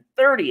 29th, and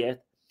 30th,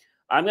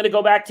 I'm going to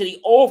go back to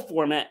the old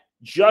format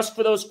just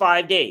for those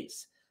 5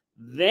 days.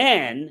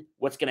 Then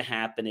what's going to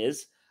happen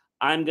is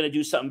I'm going to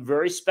do something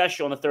very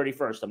special on the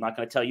 31st. I'm not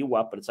going to tell you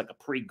what, but it's like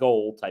a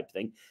pre-goal type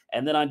thing.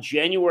 And then on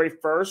January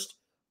 1st,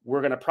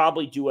 we're going to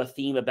probably do a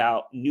theme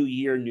about New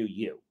Year, New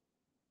You.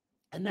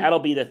 And that'll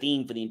be the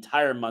theme for the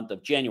entire month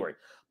of January.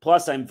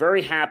 Plus, I'm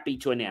very happy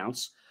to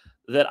announce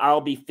that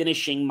I'll be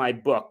finishing my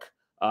book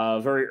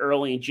very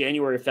early in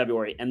January or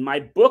February. And my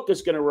book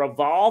is going to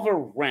revolve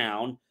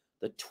around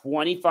the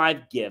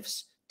 25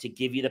 gifts to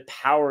give you the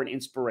power and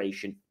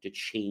inspiration to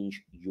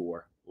change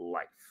your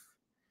life.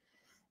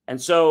 And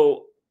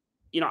so,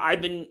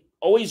 I've been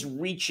always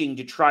reaching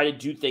to try to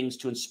do things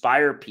to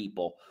inspire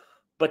people,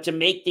 but to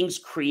make things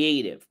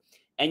creative.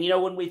 And,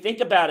 when we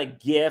think about a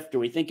gift or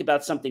we think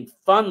about something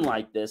fun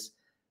like this,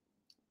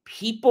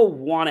 people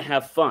want to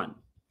have fun.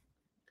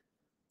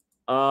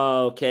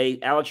 Okay.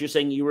 Alex, you're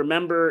saying you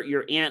remember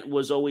your aunt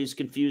was always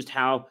confused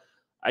how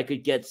I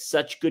could get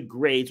such good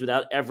grades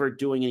without ever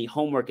doing any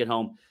homework at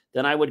home.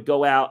 Then I would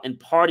go out and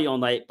party all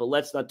night, but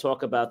let's not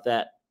talk about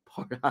that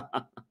part.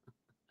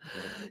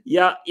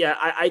 Yeah.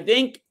 I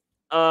think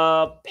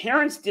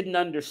parents didn't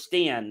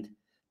understand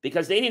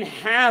because they didn't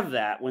have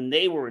that when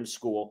they were in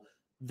school,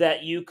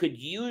 that you could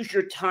use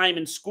your time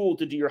in school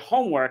to do your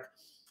homework.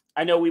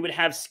 I know we would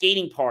have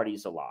skating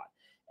parties a lot.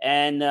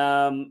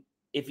 And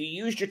if you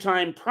used your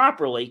time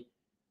properly,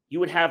 you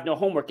would have no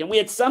homework. And we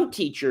had some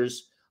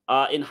teachers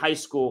in high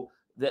school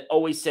that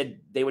always said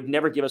they would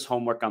never give us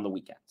homework on the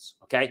weekends.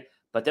 Okay.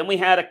 But then we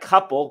had a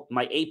couple,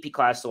 my AP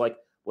class, so like,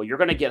 well, you're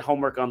going to get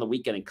homework on the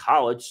weekend in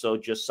college, so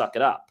just suck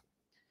it up.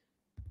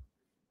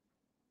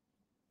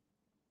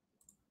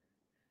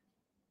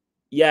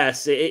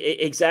 Yes,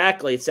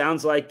 exactly. It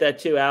sounds like that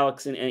too,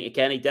 Alex and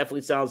Kenny.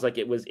 Definitely sounds like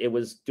it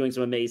was doing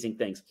some amazing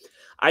things.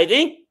 I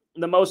think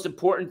the most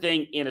important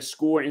thing in a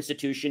school or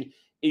institution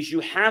is you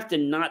have to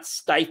not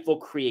stifle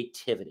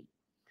creativity.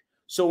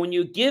 So when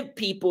you give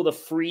people the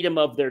freedom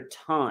of their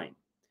time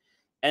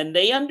and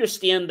they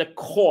understand the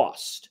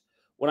cost,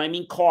 when I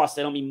mean cost,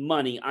 I don't mean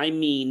money. I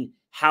mean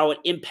how it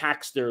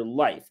impacts their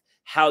life,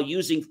 how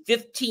using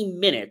 15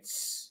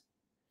 minutes,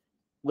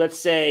 let's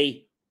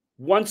say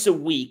once a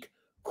week,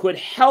 could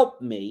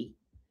help me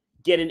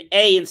get an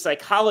A in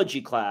psychology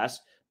class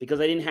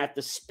because I didn't have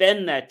to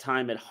spend that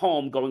time at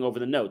home going over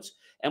the notes.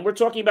 And we're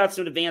talking about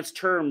some advanced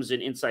terms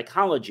in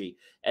psychology,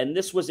 and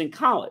this was in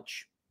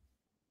college.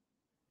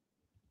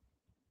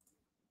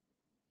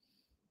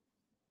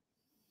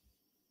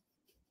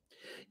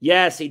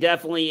 Yes, he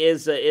definitely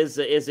is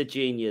a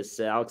genius,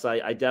 Alex.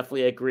 I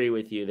definitely agree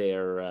with you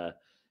there,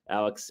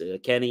 Alex.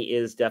 Kenny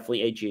is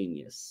definitely a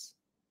genius.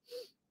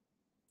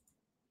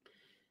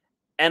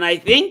 And I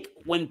think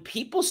when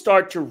people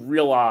start to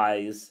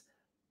realize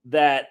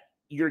that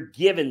you're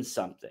given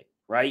something,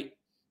 right?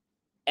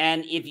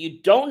 And if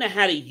you don't know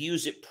how to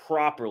use it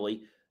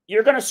properly,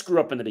 you're going to screw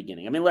up in the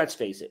beginning. I mean, let's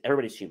face it,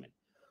 everybody's human.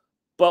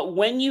 But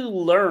when you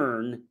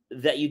learn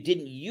that you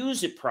didn't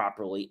use it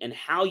properly and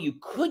how you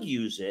could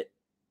use it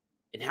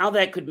and how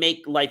that could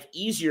make life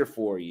easier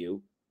for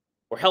you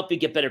or help you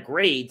get better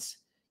grades,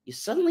 you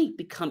suddenly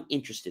become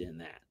interested in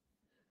that.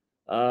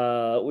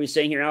 What are you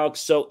saying here,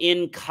 Alex? So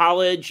in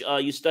college,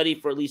 you study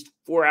for at least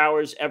 4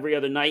 hours every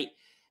other night,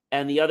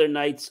 and the other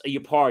nights you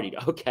partied.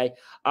 Okay.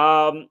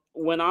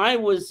 When I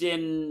was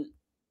in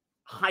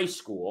high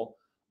school,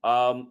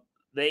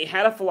 they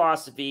had a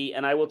philosophy,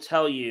 and I will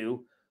tell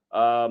you,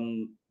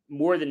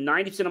 more than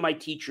 90% of my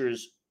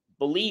teachers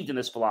believed in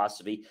this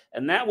philosophy,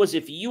 and that was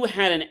if you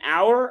had an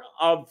hour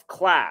of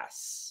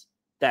class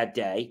that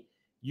day,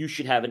 you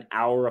should have an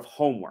hour of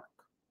homework.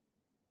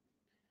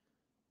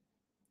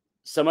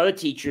 Some other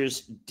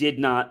teachers did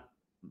not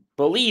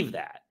believe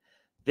that.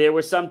 There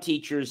were some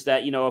teachers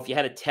that, if you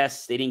had a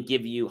test, they didn't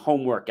give you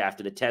homework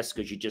after the test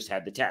because you just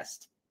had the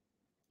test.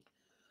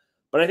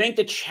 But I think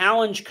the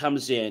challenge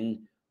comes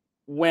in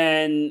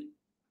when,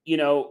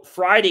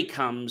 Friday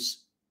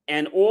comes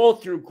and all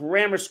through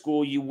grammar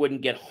school, you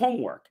wouldn't get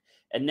homework.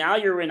 And now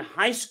you're in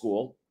high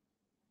school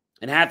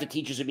and half the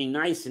teachers are being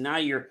nice. And now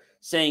you're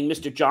saying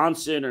Mr.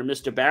 Johnson or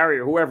Mr. Barry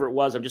or whoever it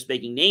was, I'm just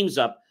making names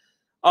up.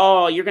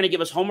 Oh, you're going to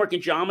give us homework in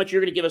geometry.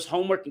 You're going to give us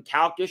homework in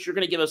calculus. You're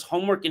going to give us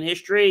homework in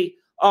history.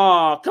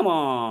 Oh, come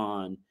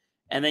on.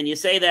 And then you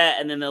say that,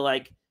 and then they're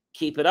like,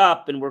 keep it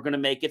up, and we're going to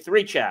make it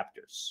 3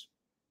 chapters.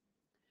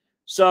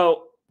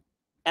 So,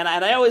 and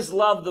I always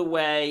love the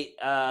way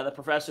the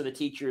professor, the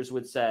teachers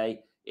would say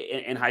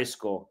in high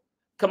school,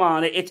 come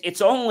on,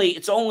 it's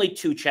only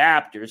 2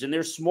 chapters, and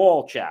they're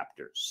small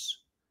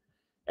chapters.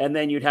 And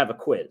then you'd have a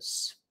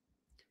quiz.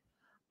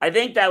 I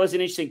think that was an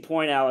interesting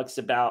point, Alex,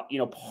 about,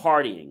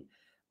 partying.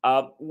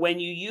 When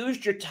you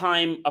used your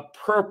time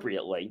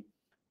appropriately,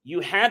 you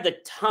had the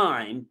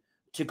time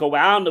to go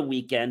out on the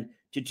weekend,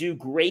 to do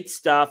great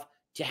stuff,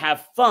 to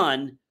have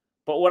fun,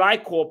 but what I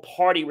call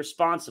party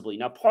responsibly.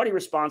 Now, party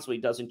responsibly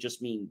doesn't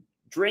just mean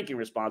drinking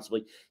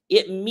responsibly.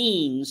 It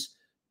means,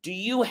 do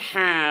you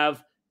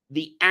have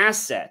the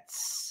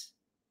assets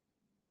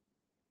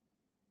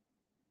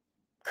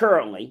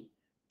currently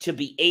to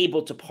be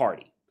able to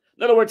party?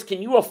 In other words,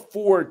 can you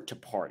afford to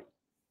party?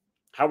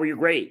 How are your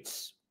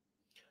grades?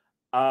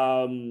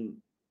 Are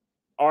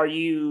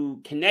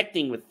you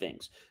connecting with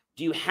things?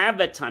 Do you have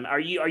that time? Are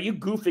you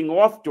goofing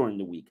off during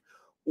the week?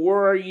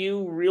 Or are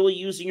you really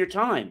using your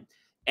time?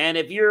 And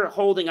if you're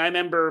holding, I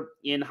remember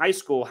in high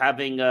school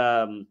having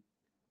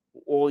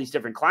all these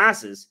different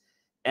classes,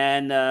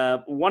 and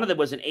one of them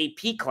was an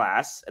AP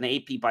class, an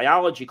AP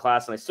biology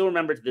class, and I still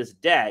remember to this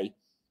day,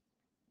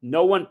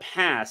 no one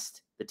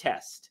passed the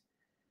test.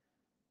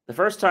 The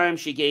first time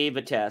she gave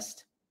a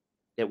test,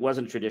 it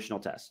wasn't a traditional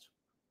test.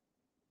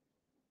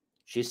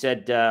 She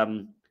said,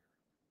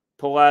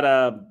 pull out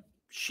a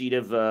sheet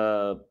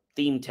of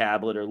theme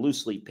tablet or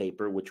loose leaf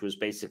paper, which was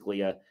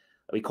basically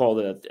we call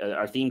it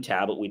our theme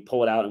tablet. We'd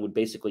pull it out and would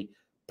basically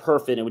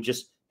perf it. And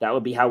that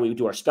would be how we would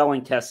do our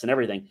spelling tests and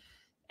everything.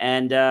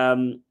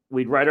 And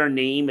we'd write our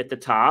name at the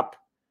top.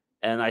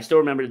 And I still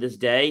remember to this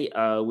day,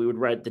 we would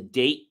write the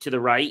date to the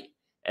right.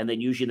 And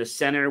then usually in the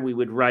center, we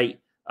would write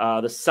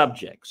the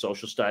subject,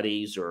 social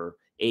studies or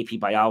AP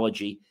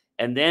biology.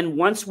 And then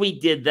once we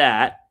did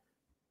that,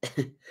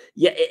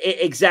 yeah,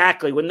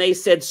 exactly. When they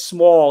said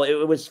small,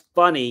 it was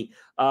funny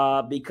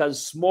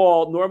because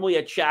small, normally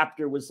a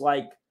chapter was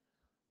like,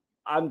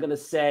 I'm going to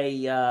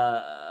say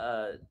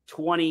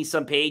 20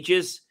 some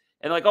pages.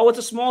 And like, oh, it's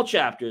a small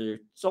chapter.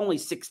 It's only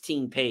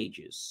 16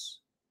 pages,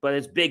 but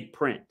it's big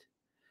print.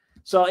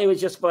 So it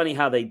was just funny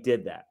how they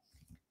did that.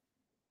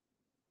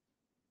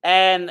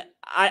 And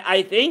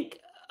I think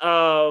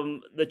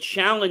the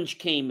challenge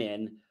came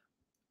in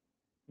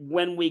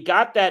when we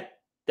got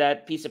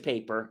that piece of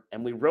paper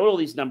and we wrote all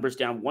these numbers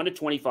down, 1 to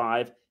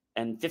 25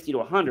 and 50 to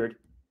 100.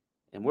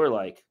 And we're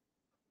like,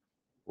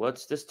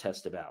 what's this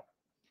test about?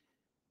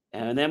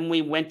 And then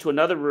we went to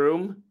another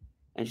room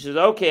and she says,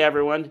 okay,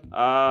 everyone,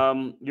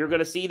 you're going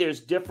to see there's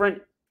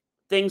different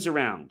things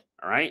around.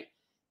 All right.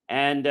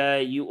 And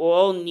you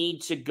all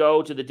need to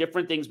go to the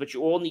different things, but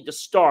you all need to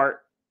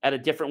start at a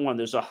different one.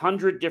 There's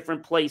 100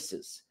 different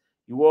places.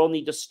 You all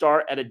need to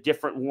start at a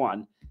different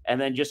one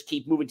and then just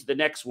keep moving to the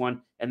next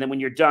one. And then when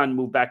you're done,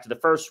 move back to the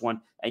first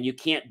one. And you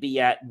can't be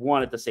at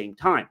one at the same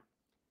time.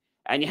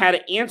 And you had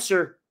to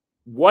answer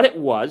what it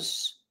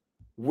was,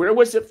 where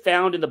was it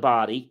found in the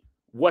body,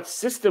 what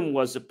system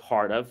was it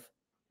part of,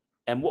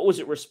 and what was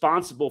it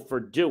responsible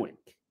for doing.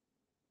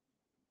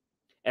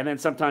 And then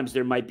sometimes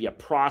there might be a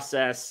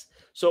process.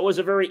 So it was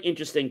a very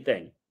interesting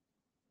thing.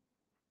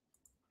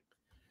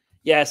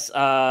 Yes,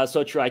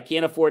 so true. I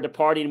can't afford to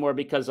party anymore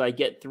because I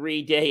get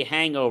 3-day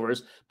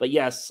hangovers. But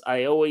yes,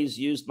 I always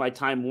used my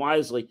time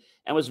wisely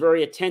and was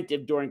very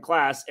attentive during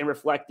class and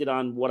reflected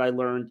on what I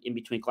learned in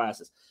between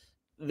classes.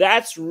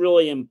 That's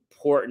really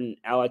important,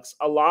 Alex.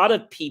 A lot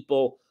of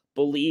people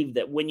believe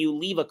that when you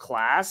leave a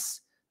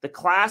class, the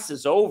class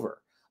is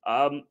over.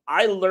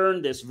 I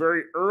learned this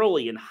very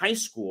early in high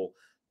school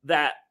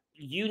that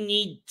you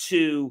need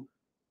to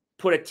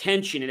put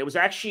attention. And it was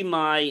actually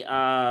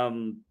my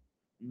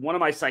one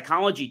of my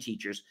psychology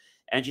teachers.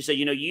 And she said,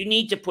 you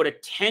need to put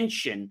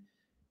attention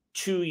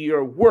to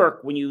your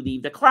work when you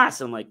leave the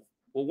class. I'm like,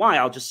 well, why?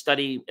 I'll just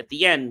study at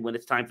the end when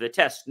it's time for the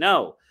test.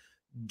 No,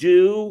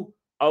 do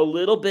a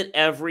little bit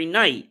every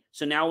night.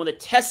 So now when the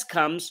test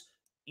comes,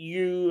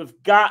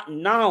 you've got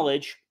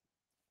knowledge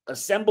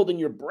assembled in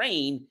your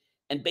brain.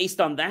 And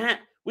based on that,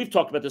 we've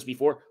talked about this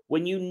before.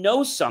 When you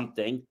know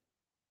something,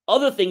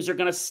 other things are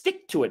going to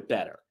stick to it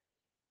better.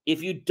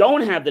 If you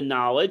don't have the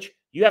knowledge,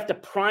 you have to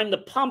prime the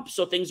pump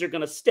so things are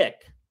going to stick.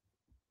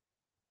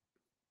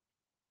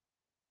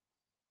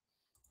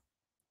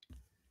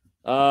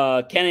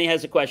 Kenny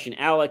has a question.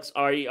 Alex,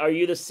 are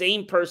you the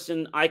same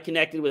person I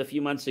connected with a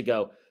few months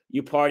ago?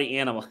 You party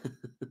animal.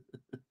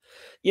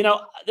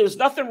 There's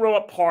nothing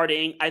wrong with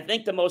partying. I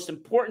think the most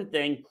important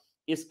thing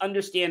is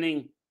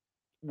understanding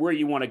where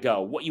you want to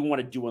go, what you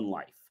want to do in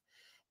life.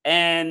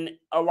 And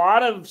a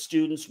lot of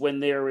students, when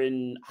they're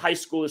in high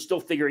school, are still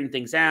figuring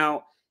things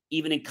out,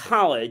 even in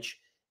college.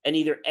 And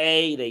either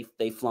A,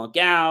 they flunk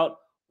out,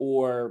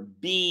 or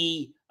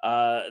B,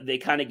 they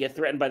kind of get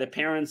threatened by the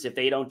parents. If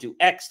they don't do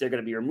X, they're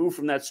going to be removed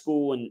from that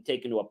school and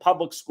taken to a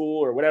public school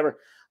or whatever.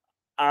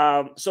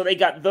 So they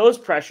got those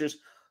pressures.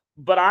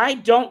 But I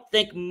don't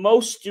think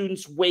most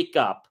students wake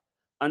up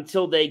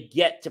until they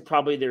get to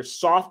probably their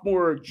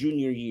sophomore or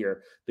junior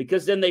year,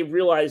 because then they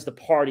realize the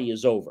party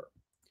is over.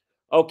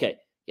 Okay.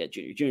 Yeah,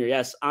 junior.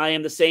 Yes, I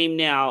am the same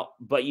now,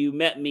 but you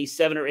met me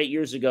 7 or 8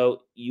 years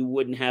ago. You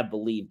wouldn't have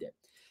believed it.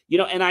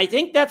 And I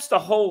think that's the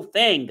whole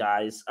thing,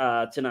 guys,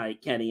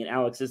 tonight, Kenny and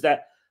Alex, is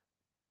that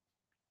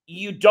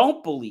you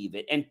don't believe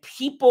it. And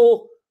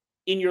people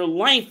in your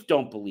life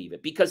don't believe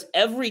it, because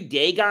every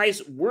day,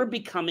 guys, we're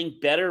becoming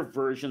better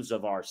versions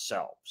of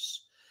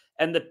ourselves.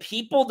 And the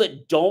people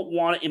that don't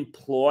want to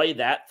employ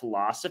that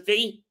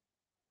philosophy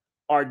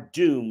are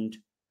doomed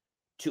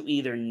to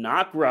either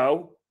not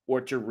grow or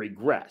to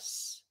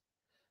regress.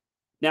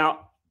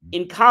 Now,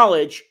 in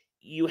college,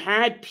 you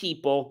had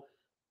people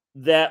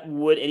that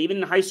would, and even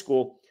in high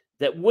school,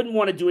 that wouldn't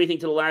want to do anything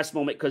to the last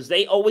moment because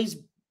they always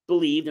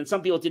believed, and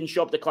some people didn't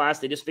show up to class.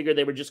 They just figured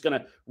they were just going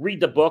to read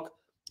the book.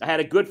 I had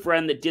a good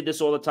friend that did this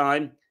all the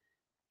time,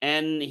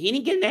 and he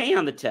didn't get an A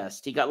on the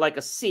test. He got like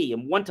a C,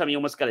 and one time he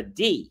almost got a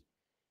D.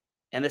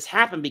 And this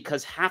happened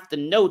because half the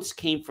notes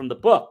came from the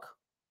book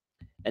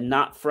and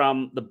not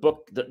from the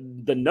book,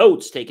 the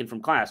notes taken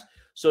from class.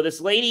 So this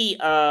lady,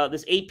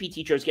 this AP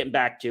teacher I was getting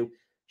back to,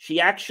 she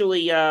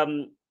actually,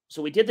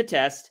 so we did the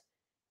test,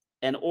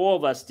 and all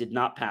of us did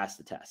not pass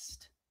the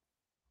test.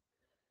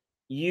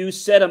 You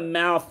said a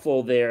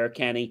mouthful there,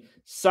 Kenny.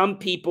 Some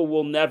people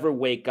will never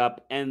wake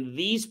up, and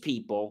these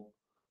people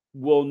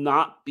will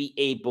not be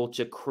able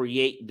to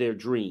create their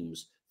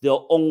dreams.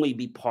 They'll only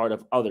be part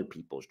of other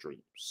people's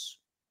dreams.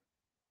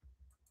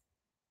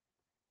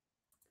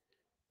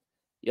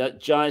 Yeah,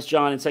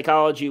 John, in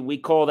psychology, we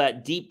call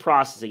that deep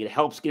processing. It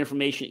helps get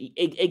information.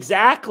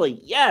 Exactly.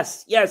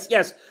 Yes.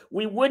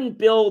 We wouldn't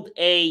build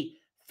a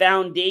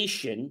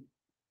foundation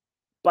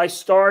by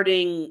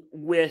starting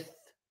with,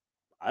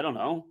 I don't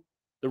know,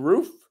 the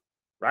roof,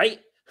 right?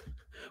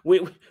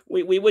 We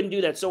wouldn't do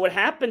that. So what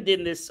happened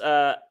in this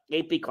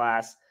AP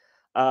class,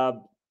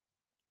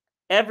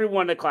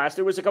 everyone in the class,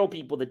 there was a couple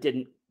people that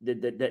didn't,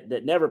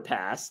 that never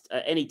passed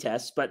any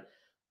tests, but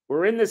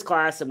we're in this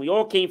class and we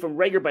all came from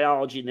regular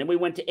biology, and then we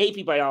went to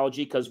AP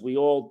biology because we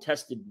all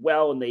tested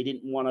well and they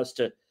didn't want us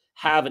to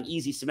have an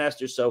easy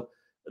semester. So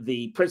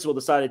the principal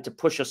decided to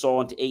push us all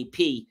into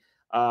AP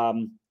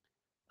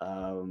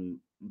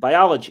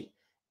biology.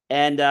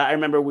 And I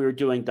remember we were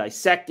doing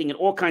dissecting and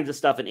all kinds of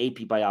stuff in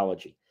AP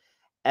biology.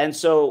 And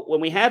so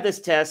when we had this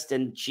test,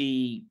 and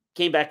she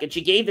came back and she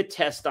gave the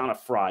test on a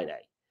Friday.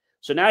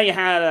 So now you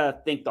had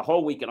to think the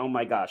whole weekend, oh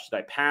my gosh, did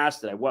I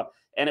pass? Did I what?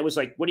 And it was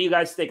like, what do you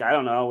guys think? I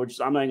don't know.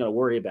 I'm not going to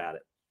worry about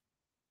it.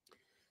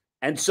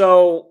 And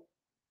so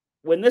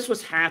when this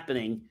was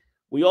happening,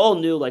 we all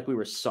knew like we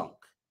were sunk.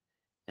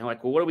 And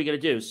like, well, what are we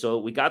going to do? So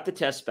we got the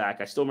test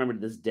back. I still remember to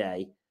this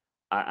day.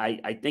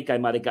 I think I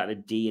might have gotten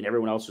a D, and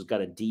everyone else was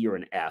got a D or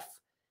an F.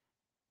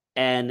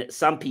 And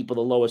some people,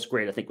 the lowest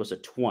grade, I think, was a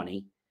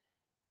 20.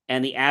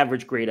 And the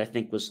average grade, I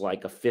think, was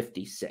like a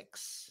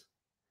 56.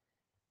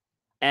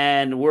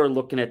 And we're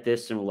looking at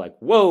this and we're like,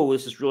 whoa,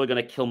 this is really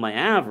going to kill my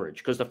average.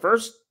 Because the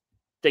first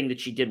thing that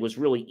she did was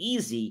really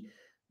easy,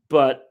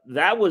 but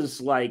that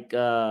was like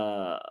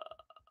a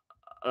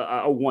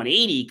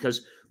 180,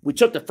 because we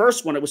took the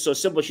first one. It was so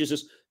simple. She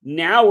says,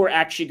 now we're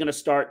actually going to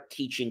start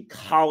teaching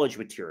college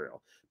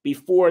material.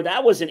 Before,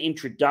 that was an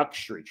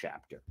introductory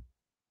chapter.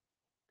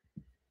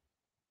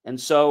 And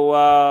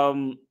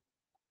so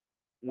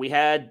we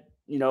had,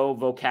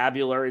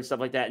 vocabulary and stuff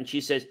like that. And she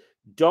says,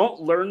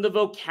 don't learn the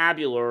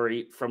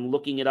vocabulary from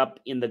looking it up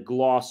in the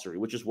glossary,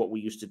 which is what we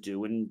used to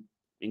do in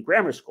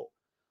grammar school.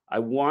 I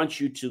want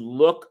you to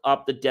look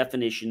up the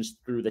definitions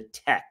through the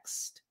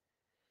text.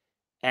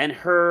 And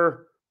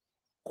her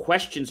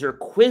questions, her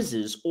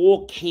quizzes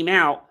all came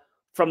out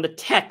from the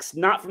text,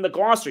 not from the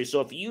glossary.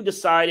 So if you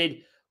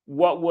decided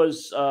what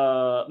was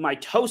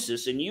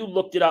mitosis and you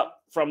looked it up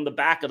from the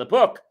back of the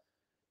book,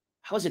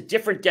 that was a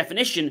different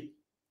definition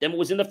than what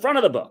was in the front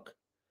of the book.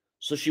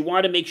 So she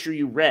wanted to make sure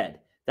you read.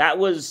 That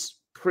was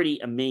pretty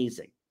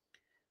amazing.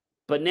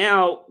 But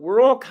now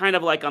we're all kind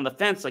of like on the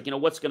fence, like,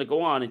 what's going to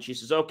go on? And she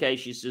says, okay.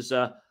 She says,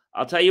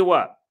 I'll tell you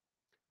what.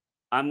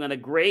 I'm going to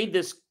grade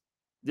this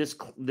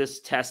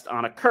test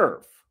on a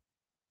curve.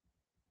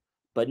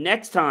 But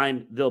next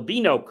time, there'll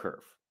be no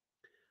curve.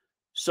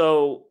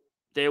 So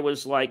there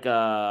was like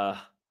I'm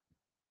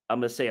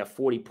going to say a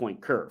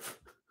 40-point curve.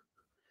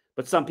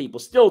 But some people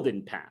still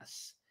didn't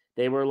pass.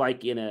 They were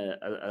like in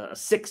a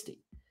 60.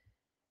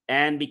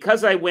 And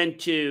because I went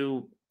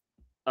to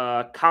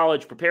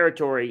college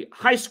preparatory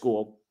high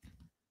school,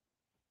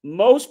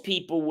 most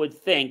people would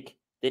think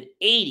that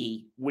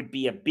 80 would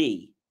be a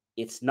B.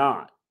 It's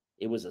not.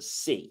 It was a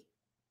C.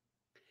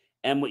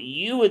 And what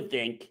you would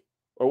think,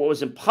 or what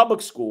was in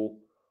public school,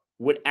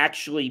 would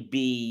actually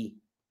be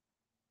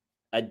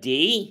a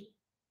D,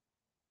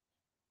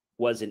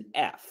 was an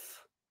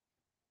F.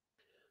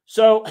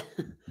 So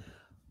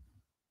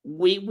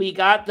we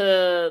got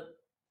the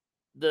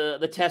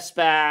test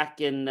back,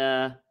 and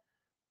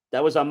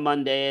that was on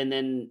Monday. And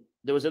then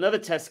there was another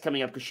test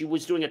coming up because she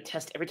was doing a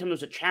test every time there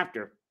was a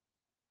chapter.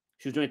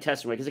 She was doing a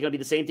test. Right? Is it going to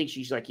be the same thing?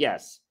 She's like,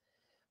 yes.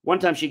 One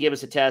time she gave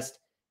us a test,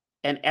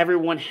 and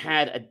everyone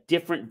had a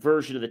different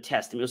version of the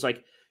test. And it was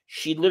like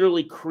she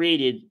literally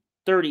created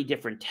 30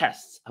 different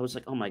tests. I was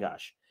like, oh my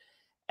gosh.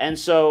 And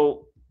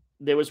so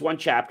there was one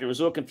chapter. It was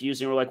a little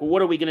confusing. We're like, well,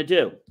 what are we going to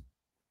do?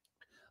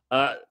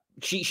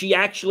 She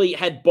actually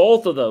had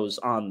both of those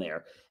on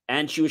there,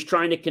 and she was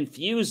trying to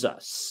confuse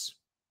us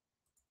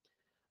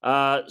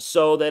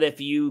so that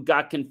if you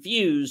got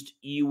confused,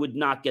 you would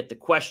not get the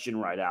question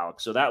right,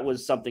 Alex. So that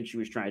was something she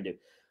was trying to do.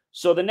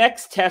 So the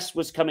next test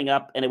was coming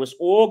up, and it was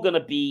all going to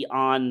be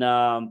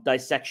on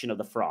dissection of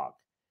the frog.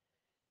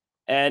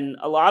 And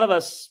a lot of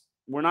us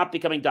we're not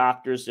becoming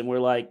doctors, and we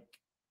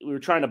were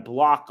trying to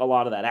block a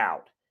lot of that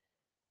out.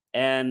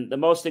 And the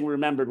most thing we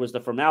remembered was the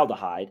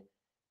formaldehyde.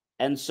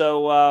 And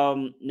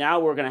so now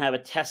we're going to have a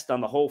test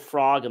on the whole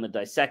frog and the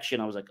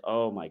dissection. I was like,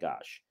 oh my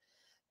gosh.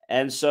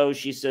 And so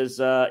she says,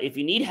 if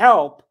you need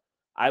help,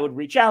 I would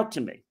reach out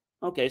to me.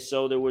 Okay,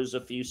 so there was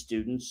a few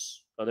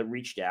students that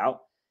reached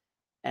out,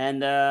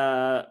 and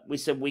we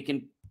said we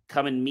can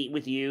come and meet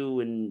with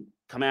you and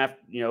come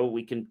after,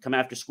 we can come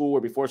after school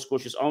or before school.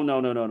 She says, oh, no,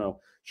 no, no, no.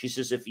 She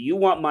says, if you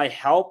want my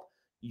help,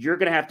 you're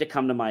going to have to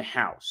come to my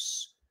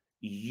house.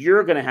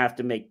 You're going to have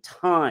to make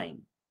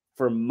time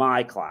for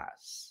my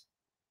class.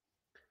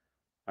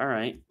 All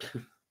right.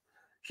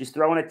 She's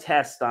throwing a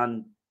test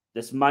on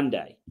this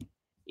Monday.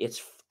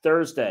 It's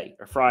Thursday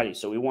or Friday.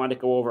 So we wanted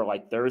to go over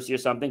like Thursday or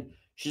something.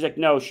 She's like,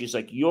 no. She's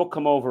like, you'll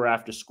come over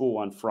after school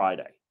on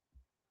Friday.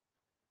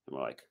 And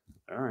we're like,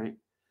 all right.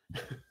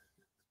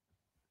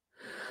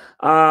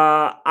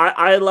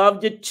 I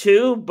loved it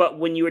too, but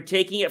when you were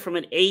taking it from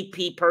an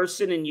AP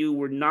person and you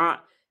were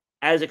not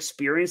as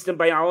experienced in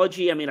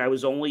biology, I mean, I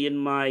was only in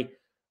my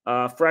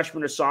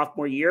freshman or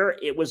sophomore year,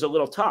 it was a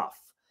little tough.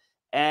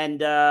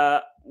 And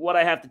what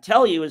I have to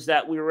tell you is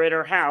that we were at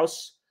her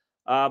house.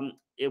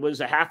 It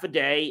was a half a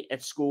day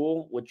at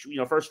school, which,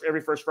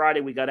 every first Friday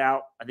we got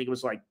out. I think it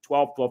was like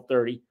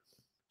 12:30.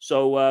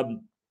 So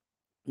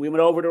we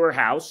went over to her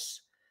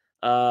house.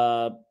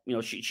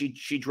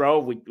 She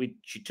drove.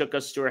 She took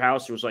us to her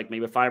house. There was like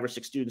maybe 5 or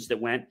 6 students that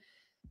went,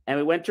 and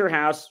we went to her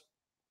house.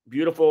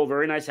 Beautiful,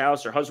 very nice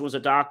house. Her husband was a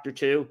doctor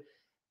too,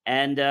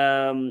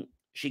 and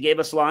she gave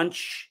us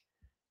lunch,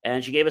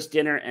 and she gave us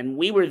dinner, and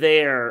we were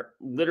there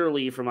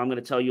literally from, I'm going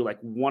to tell you, like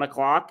 1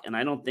 o'clock, and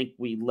I don't think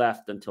we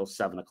left until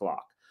 7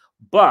 o'clock.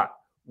 But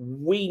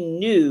we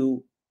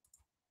knew.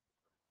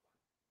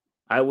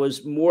 I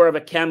was more of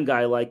a chem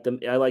guy. I like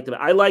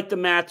the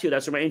math too.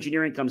 That's where my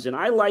engineering comes in.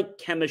 I like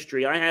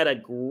chemistry. I had a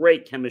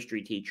great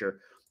chemistry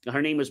teacher.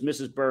 Her name was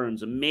Mrs.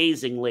 Burns,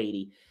 amazing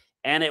lady.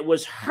 And it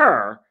was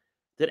her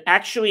that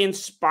actually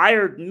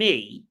inspired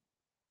me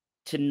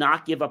to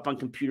not give up on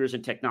computers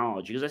and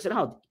technology. Because I said,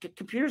 oh,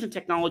 computers and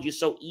technology is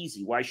so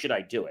easy. Why should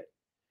I do it?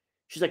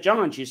 She's like,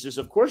 John, she says,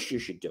 of course you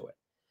should do it.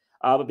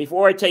 But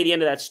before I tell you the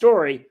end of that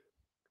story,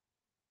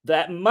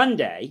 that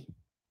Monday,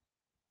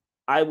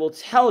 I will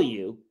tell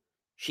you,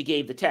 she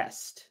gave the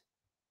test.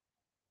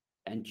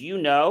 And do you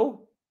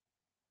know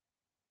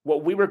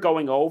what we were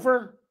going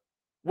over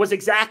was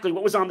exactly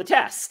what was on the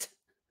test?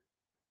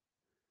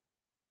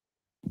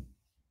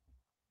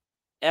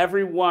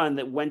 Everyone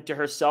that went to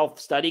her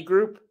self-study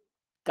group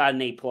got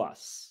an A+.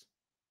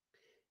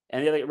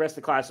 And the rest of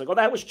the class like, oh,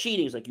 that was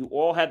cheating. It's like, you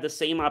all had the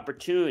same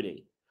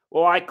opportunity.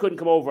 Well, I couldn't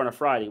come over on a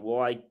Friday.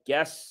 Well, I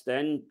guess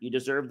then you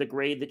deserve the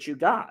grade that you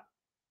got.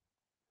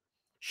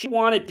 She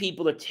wanted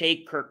people to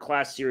take her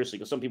class seriously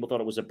because some people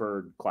thought it was a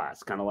bird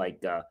class, kind of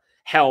like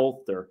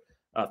health or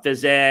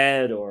phys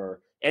ed or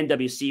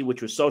NWC,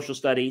 which was social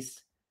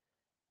studies.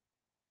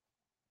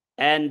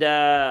 And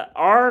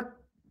our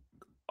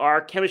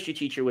chemistry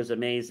teacher was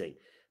amazing,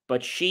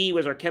 but she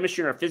was our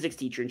chemistry and our physics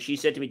teacher. And she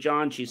said to me,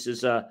 John, she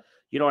says, I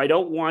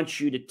don't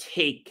want you to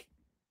take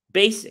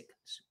basics.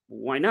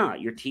 Why not?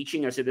 You're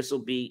teaching. I said, this will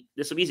be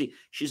easy.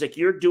 She's like,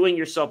 you're doing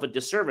yourself a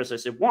disservice. I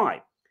said,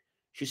 why?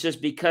 She says,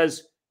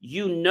 because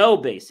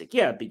basic.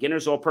 Yeah,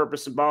 beginner's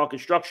all-purpose symbolic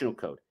instructional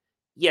code.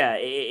 Yeah,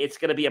 it's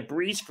going to be a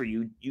breeze for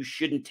you. You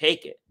shouldn't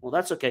take it. Well,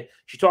 that's okay.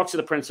 She talks to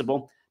the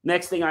principal.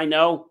 Next thing I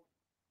know,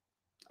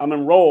 I'm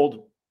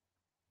enrolled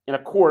in a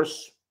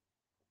course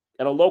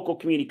at a local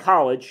community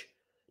college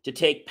to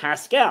take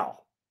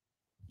Pascal.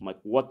 I'm like,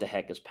 what the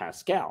heck is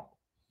Pascal?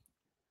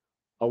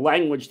 A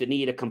language that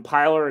needed a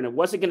compiler, and it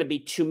wasn't going to be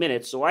 2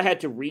 minutes. So I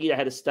had to read, I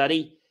had to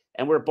study,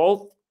 and we're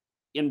both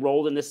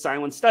enrolled in this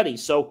silent study.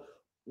 So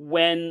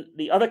when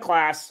the other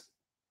class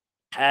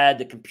had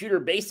the computer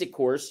basic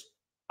course,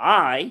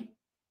 I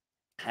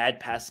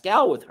had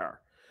Pascal with her.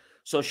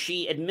 So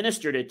she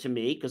administered it to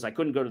me because I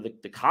couldn't go to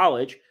the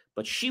college,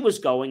 but she was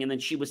going and then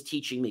she was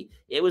teaching me.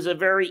 It was a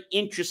very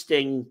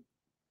interesting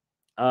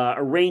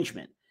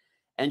arrangement.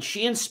 And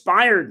she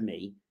inspired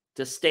me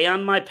to stay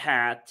on my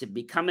path, to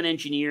become an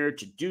engineer,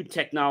 to do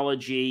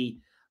technology.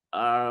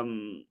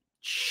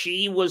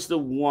 She was the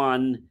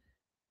one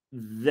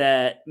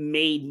that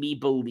made me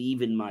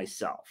believe in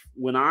myself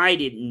when I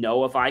didn't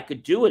know if I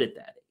could do it at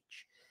that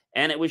age.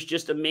 And it was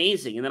just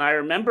amazing. And then I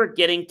remember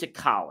getting to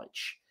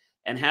college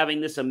and having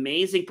this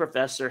amazing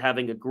professor,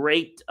 having a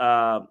great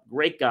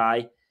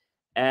guy.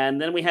 And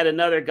then we had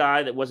another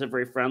guy that wasn't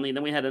very friendly. And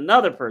then we had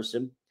another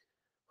person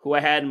who I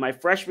had in my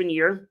freshman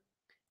year.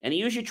 And he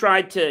usually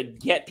tried to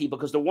get people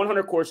because the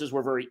 100 courses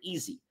were very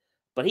easy.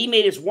 But he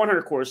made his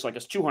 100 course like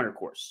his 200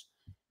 course.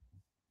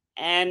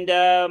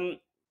 And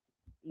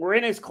we're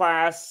in his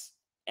class,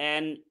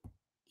 and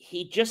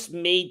he just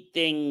made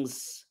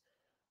things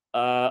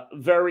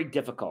very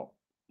difficult,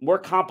 more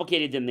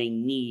complicated than they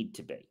need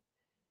to be.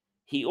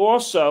 He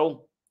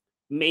also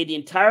made the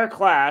entire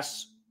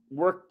class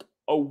work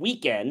a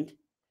weekend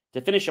to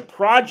finish a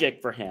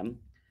project for him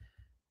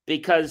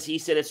because he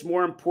said it's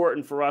more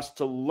important for us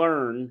to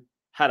learn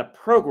how to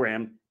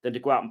program than to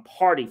go out and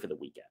party for the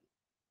weekend.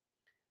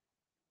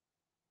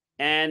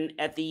 And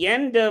at the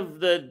end of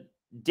the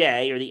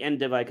day, or the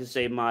end of, I could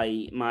say,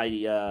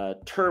 my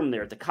term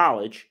there at the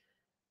college,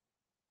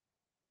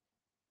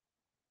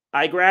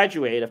 I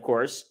graduated, of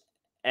course,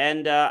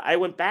 and I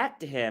went back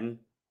to him.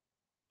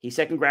 He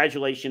said,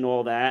 "Congratulations,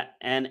 all that,"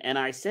 and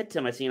I said to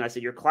him, I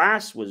said, "Your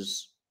class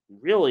was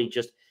really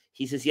just."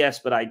 He says, "Yes,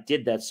 but I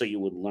did that so you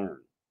would learn."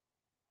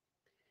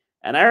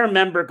 And I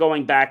remember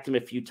going back to him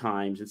a few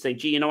times and saying,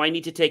 "Gee, I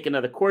need to take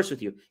another course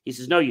with you." He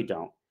says, "No, you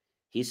don't."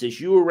 He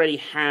says, "You already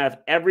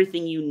have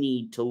everything you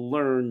need to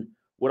learn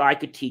what I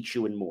could teach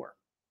you and more."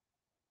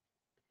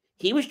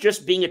 He was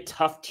just being a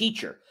tough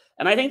teacher.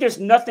 And I think there's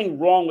nothing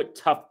wrong with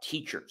tough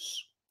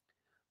teachers.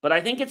 But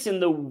I think it's in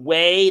the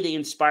way they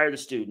inspire the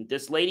student.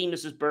 This lady,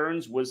 Mrs.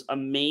 Burns, was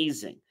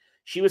amazing.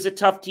 She was a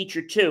tough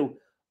teacher too.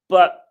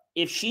 But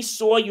if she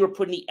saw you were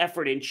putting the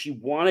effort in, she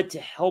wanted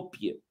to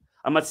help you.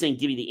 I'm not saying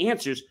give you the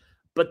answers,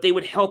 but they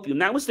would help you.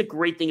 And that was the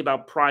great thing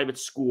about private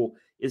school,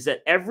 is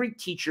that every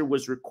teacher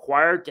was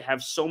required to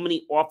have so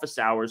many office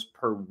hours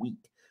per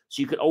week.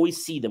 So you could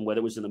always see them, whether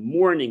it was in the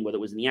morning, whether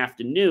it was in the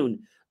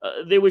afternoon.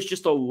 There was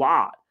just a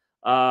lot.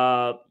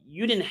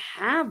 You didn't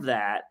have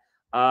that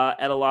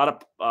at a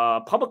lot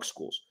of public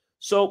schools.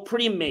 So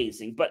pretty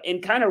amazing. But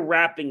in kind of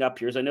wrapping up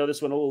here, as I know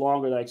this went a little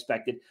longer than I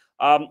expected,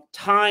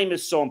 time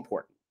is so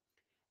important.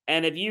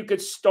 And if you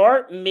could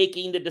start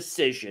making the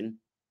decision,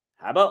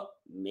 how about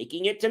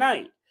making it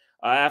tonight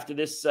after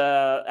the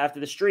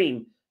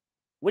stream?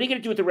 What are you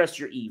going to do with the rest of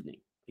your evening?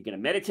 You're going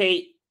to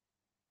meditate?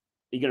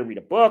 Are you going to read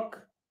a book?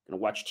 Going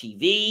to watch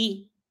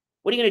TV?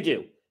 What are you going to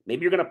do?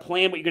 Maybe you're going to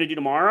plan what you're going to do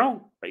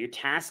tomorrow, write your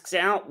tasks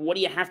out. What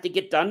do you have to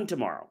get done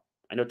tomorrow?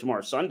 I know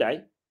tomorrow's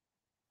Sunday.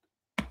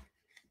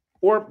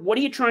 Or what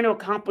are you trying to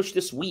accomplish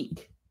this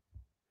week?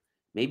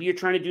 Maybe you're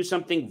trying to do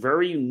something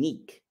very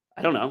unique.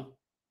 I don't know.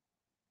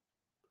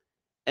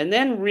 And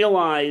then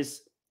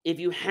realize, if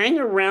you hang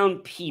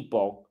around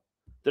people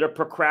that are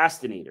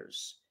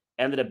procrastinators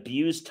and that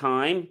abuse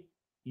time,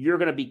 you're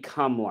going to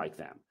become like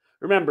them.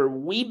 Remember,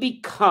 we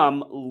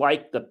become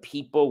like the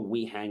people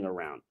we hang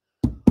around.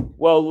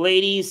 Well,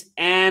 ladies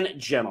and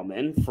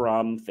gentlemen,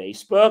 from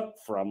Facebook,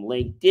 from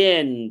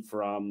LinkedIn,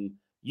 from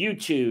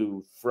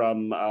YouTube,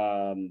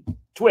 from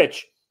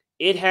Twitch,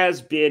 it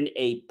has been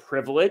a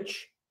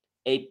privilege,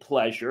 a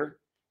pleasure,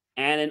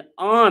 and an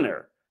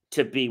honor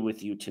to be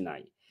with you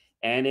tonight.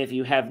 And if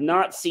you have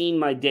not seen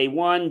my day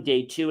 1,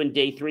 day 2, and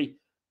day 3,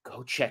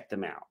 go check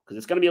them out, because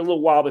it's going to be a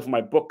little while before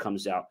my book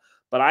comes out.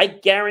 But I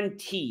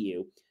guarantee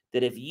you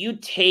that if you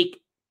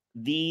take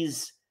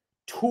these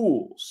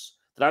tools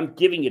that I'm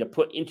giving you to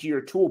put into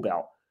your tool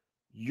belt,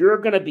 you're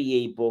going to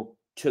be able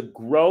to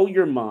grow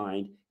your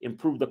mind,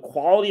 improve the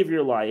quality of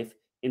your life,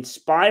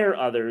 inspire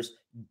others,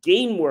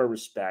 gain more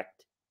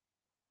respect,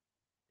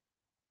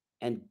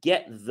 and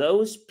get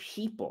those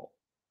people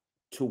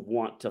to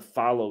want to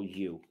follow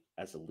you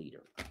as a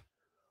leader.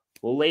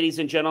 Well, ladies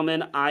and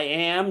gentlemen, I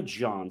am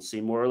John C.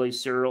 Morley,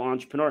 serial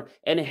entrepreneur.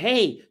 And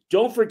hey,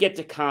 don't forget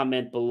to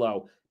comment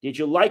below. Did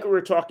you like what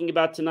we're talking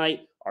about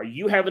tonight? Are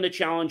you having a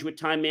challenge with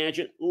time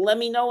management? Let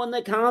me know in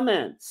the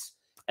comments.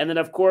 And then,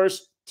 of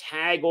course,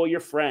 tag all your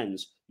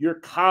friends, your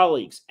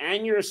colleagues,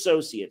 and your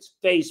associates,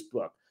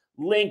 Facebook,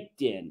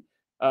 LinkedIn,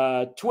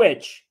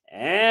 Twitch,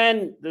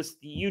 and the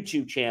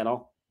YouTube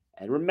channel.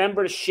 And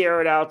remember to share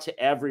it out to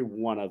every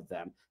one of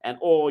them and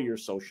all your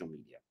social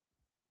media.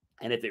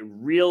 And if it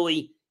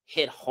really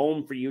hit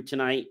home for you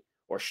tonight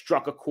or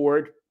struck a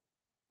chord,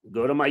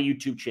 go to my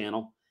YouTube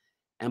channel,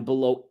 and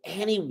below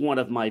any one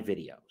of my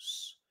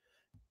videos,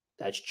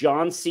 that's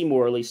John C.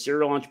 Morley,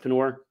 serial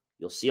entrepreneur,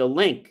 you'll see a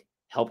link,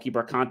 help keep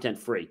our content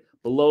free.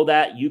 Below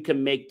that, you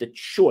can make the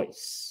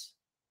choice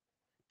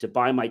to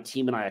buy my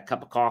team and I a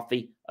cup of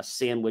coffee, a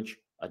sandwich,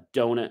 a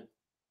donut,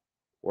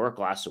 or a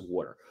glass of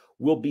water.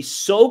 We'll be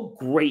so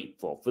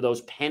grateful for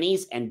those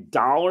pennies and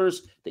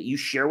dollars that you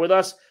share with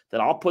us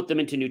that I'll put them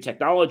into new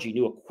technology,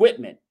 new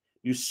equipment,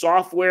 new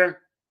software,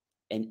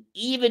 and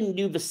even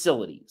new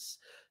facilities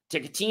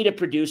to continue to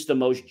produce the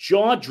most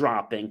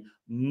jaw-dropping,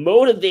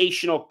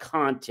 motivational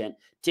content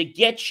to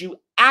get you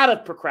out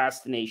of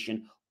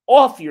procrastination,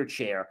 off your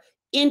chair,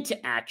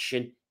 into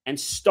action, and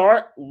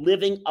start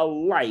living a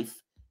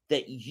life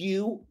that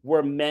you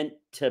were meant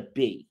to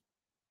be.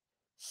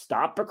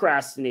 Stop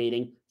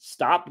procrastinating,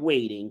 stop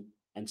waiting,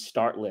 and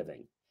start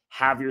living.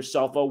 Have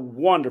yourself a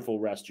wonderful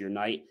rest of your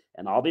night,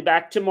 and I'll be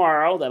back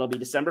tomorrow. That'll be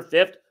December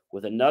 5th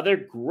with another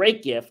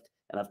great gift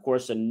and, of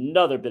course,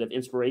 another bit of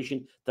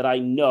inspiration that I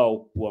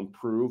know will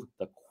improve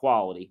the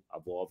quality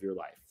of all of your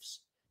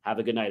lives. Have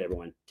a good night,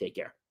 everyone. Take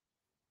care.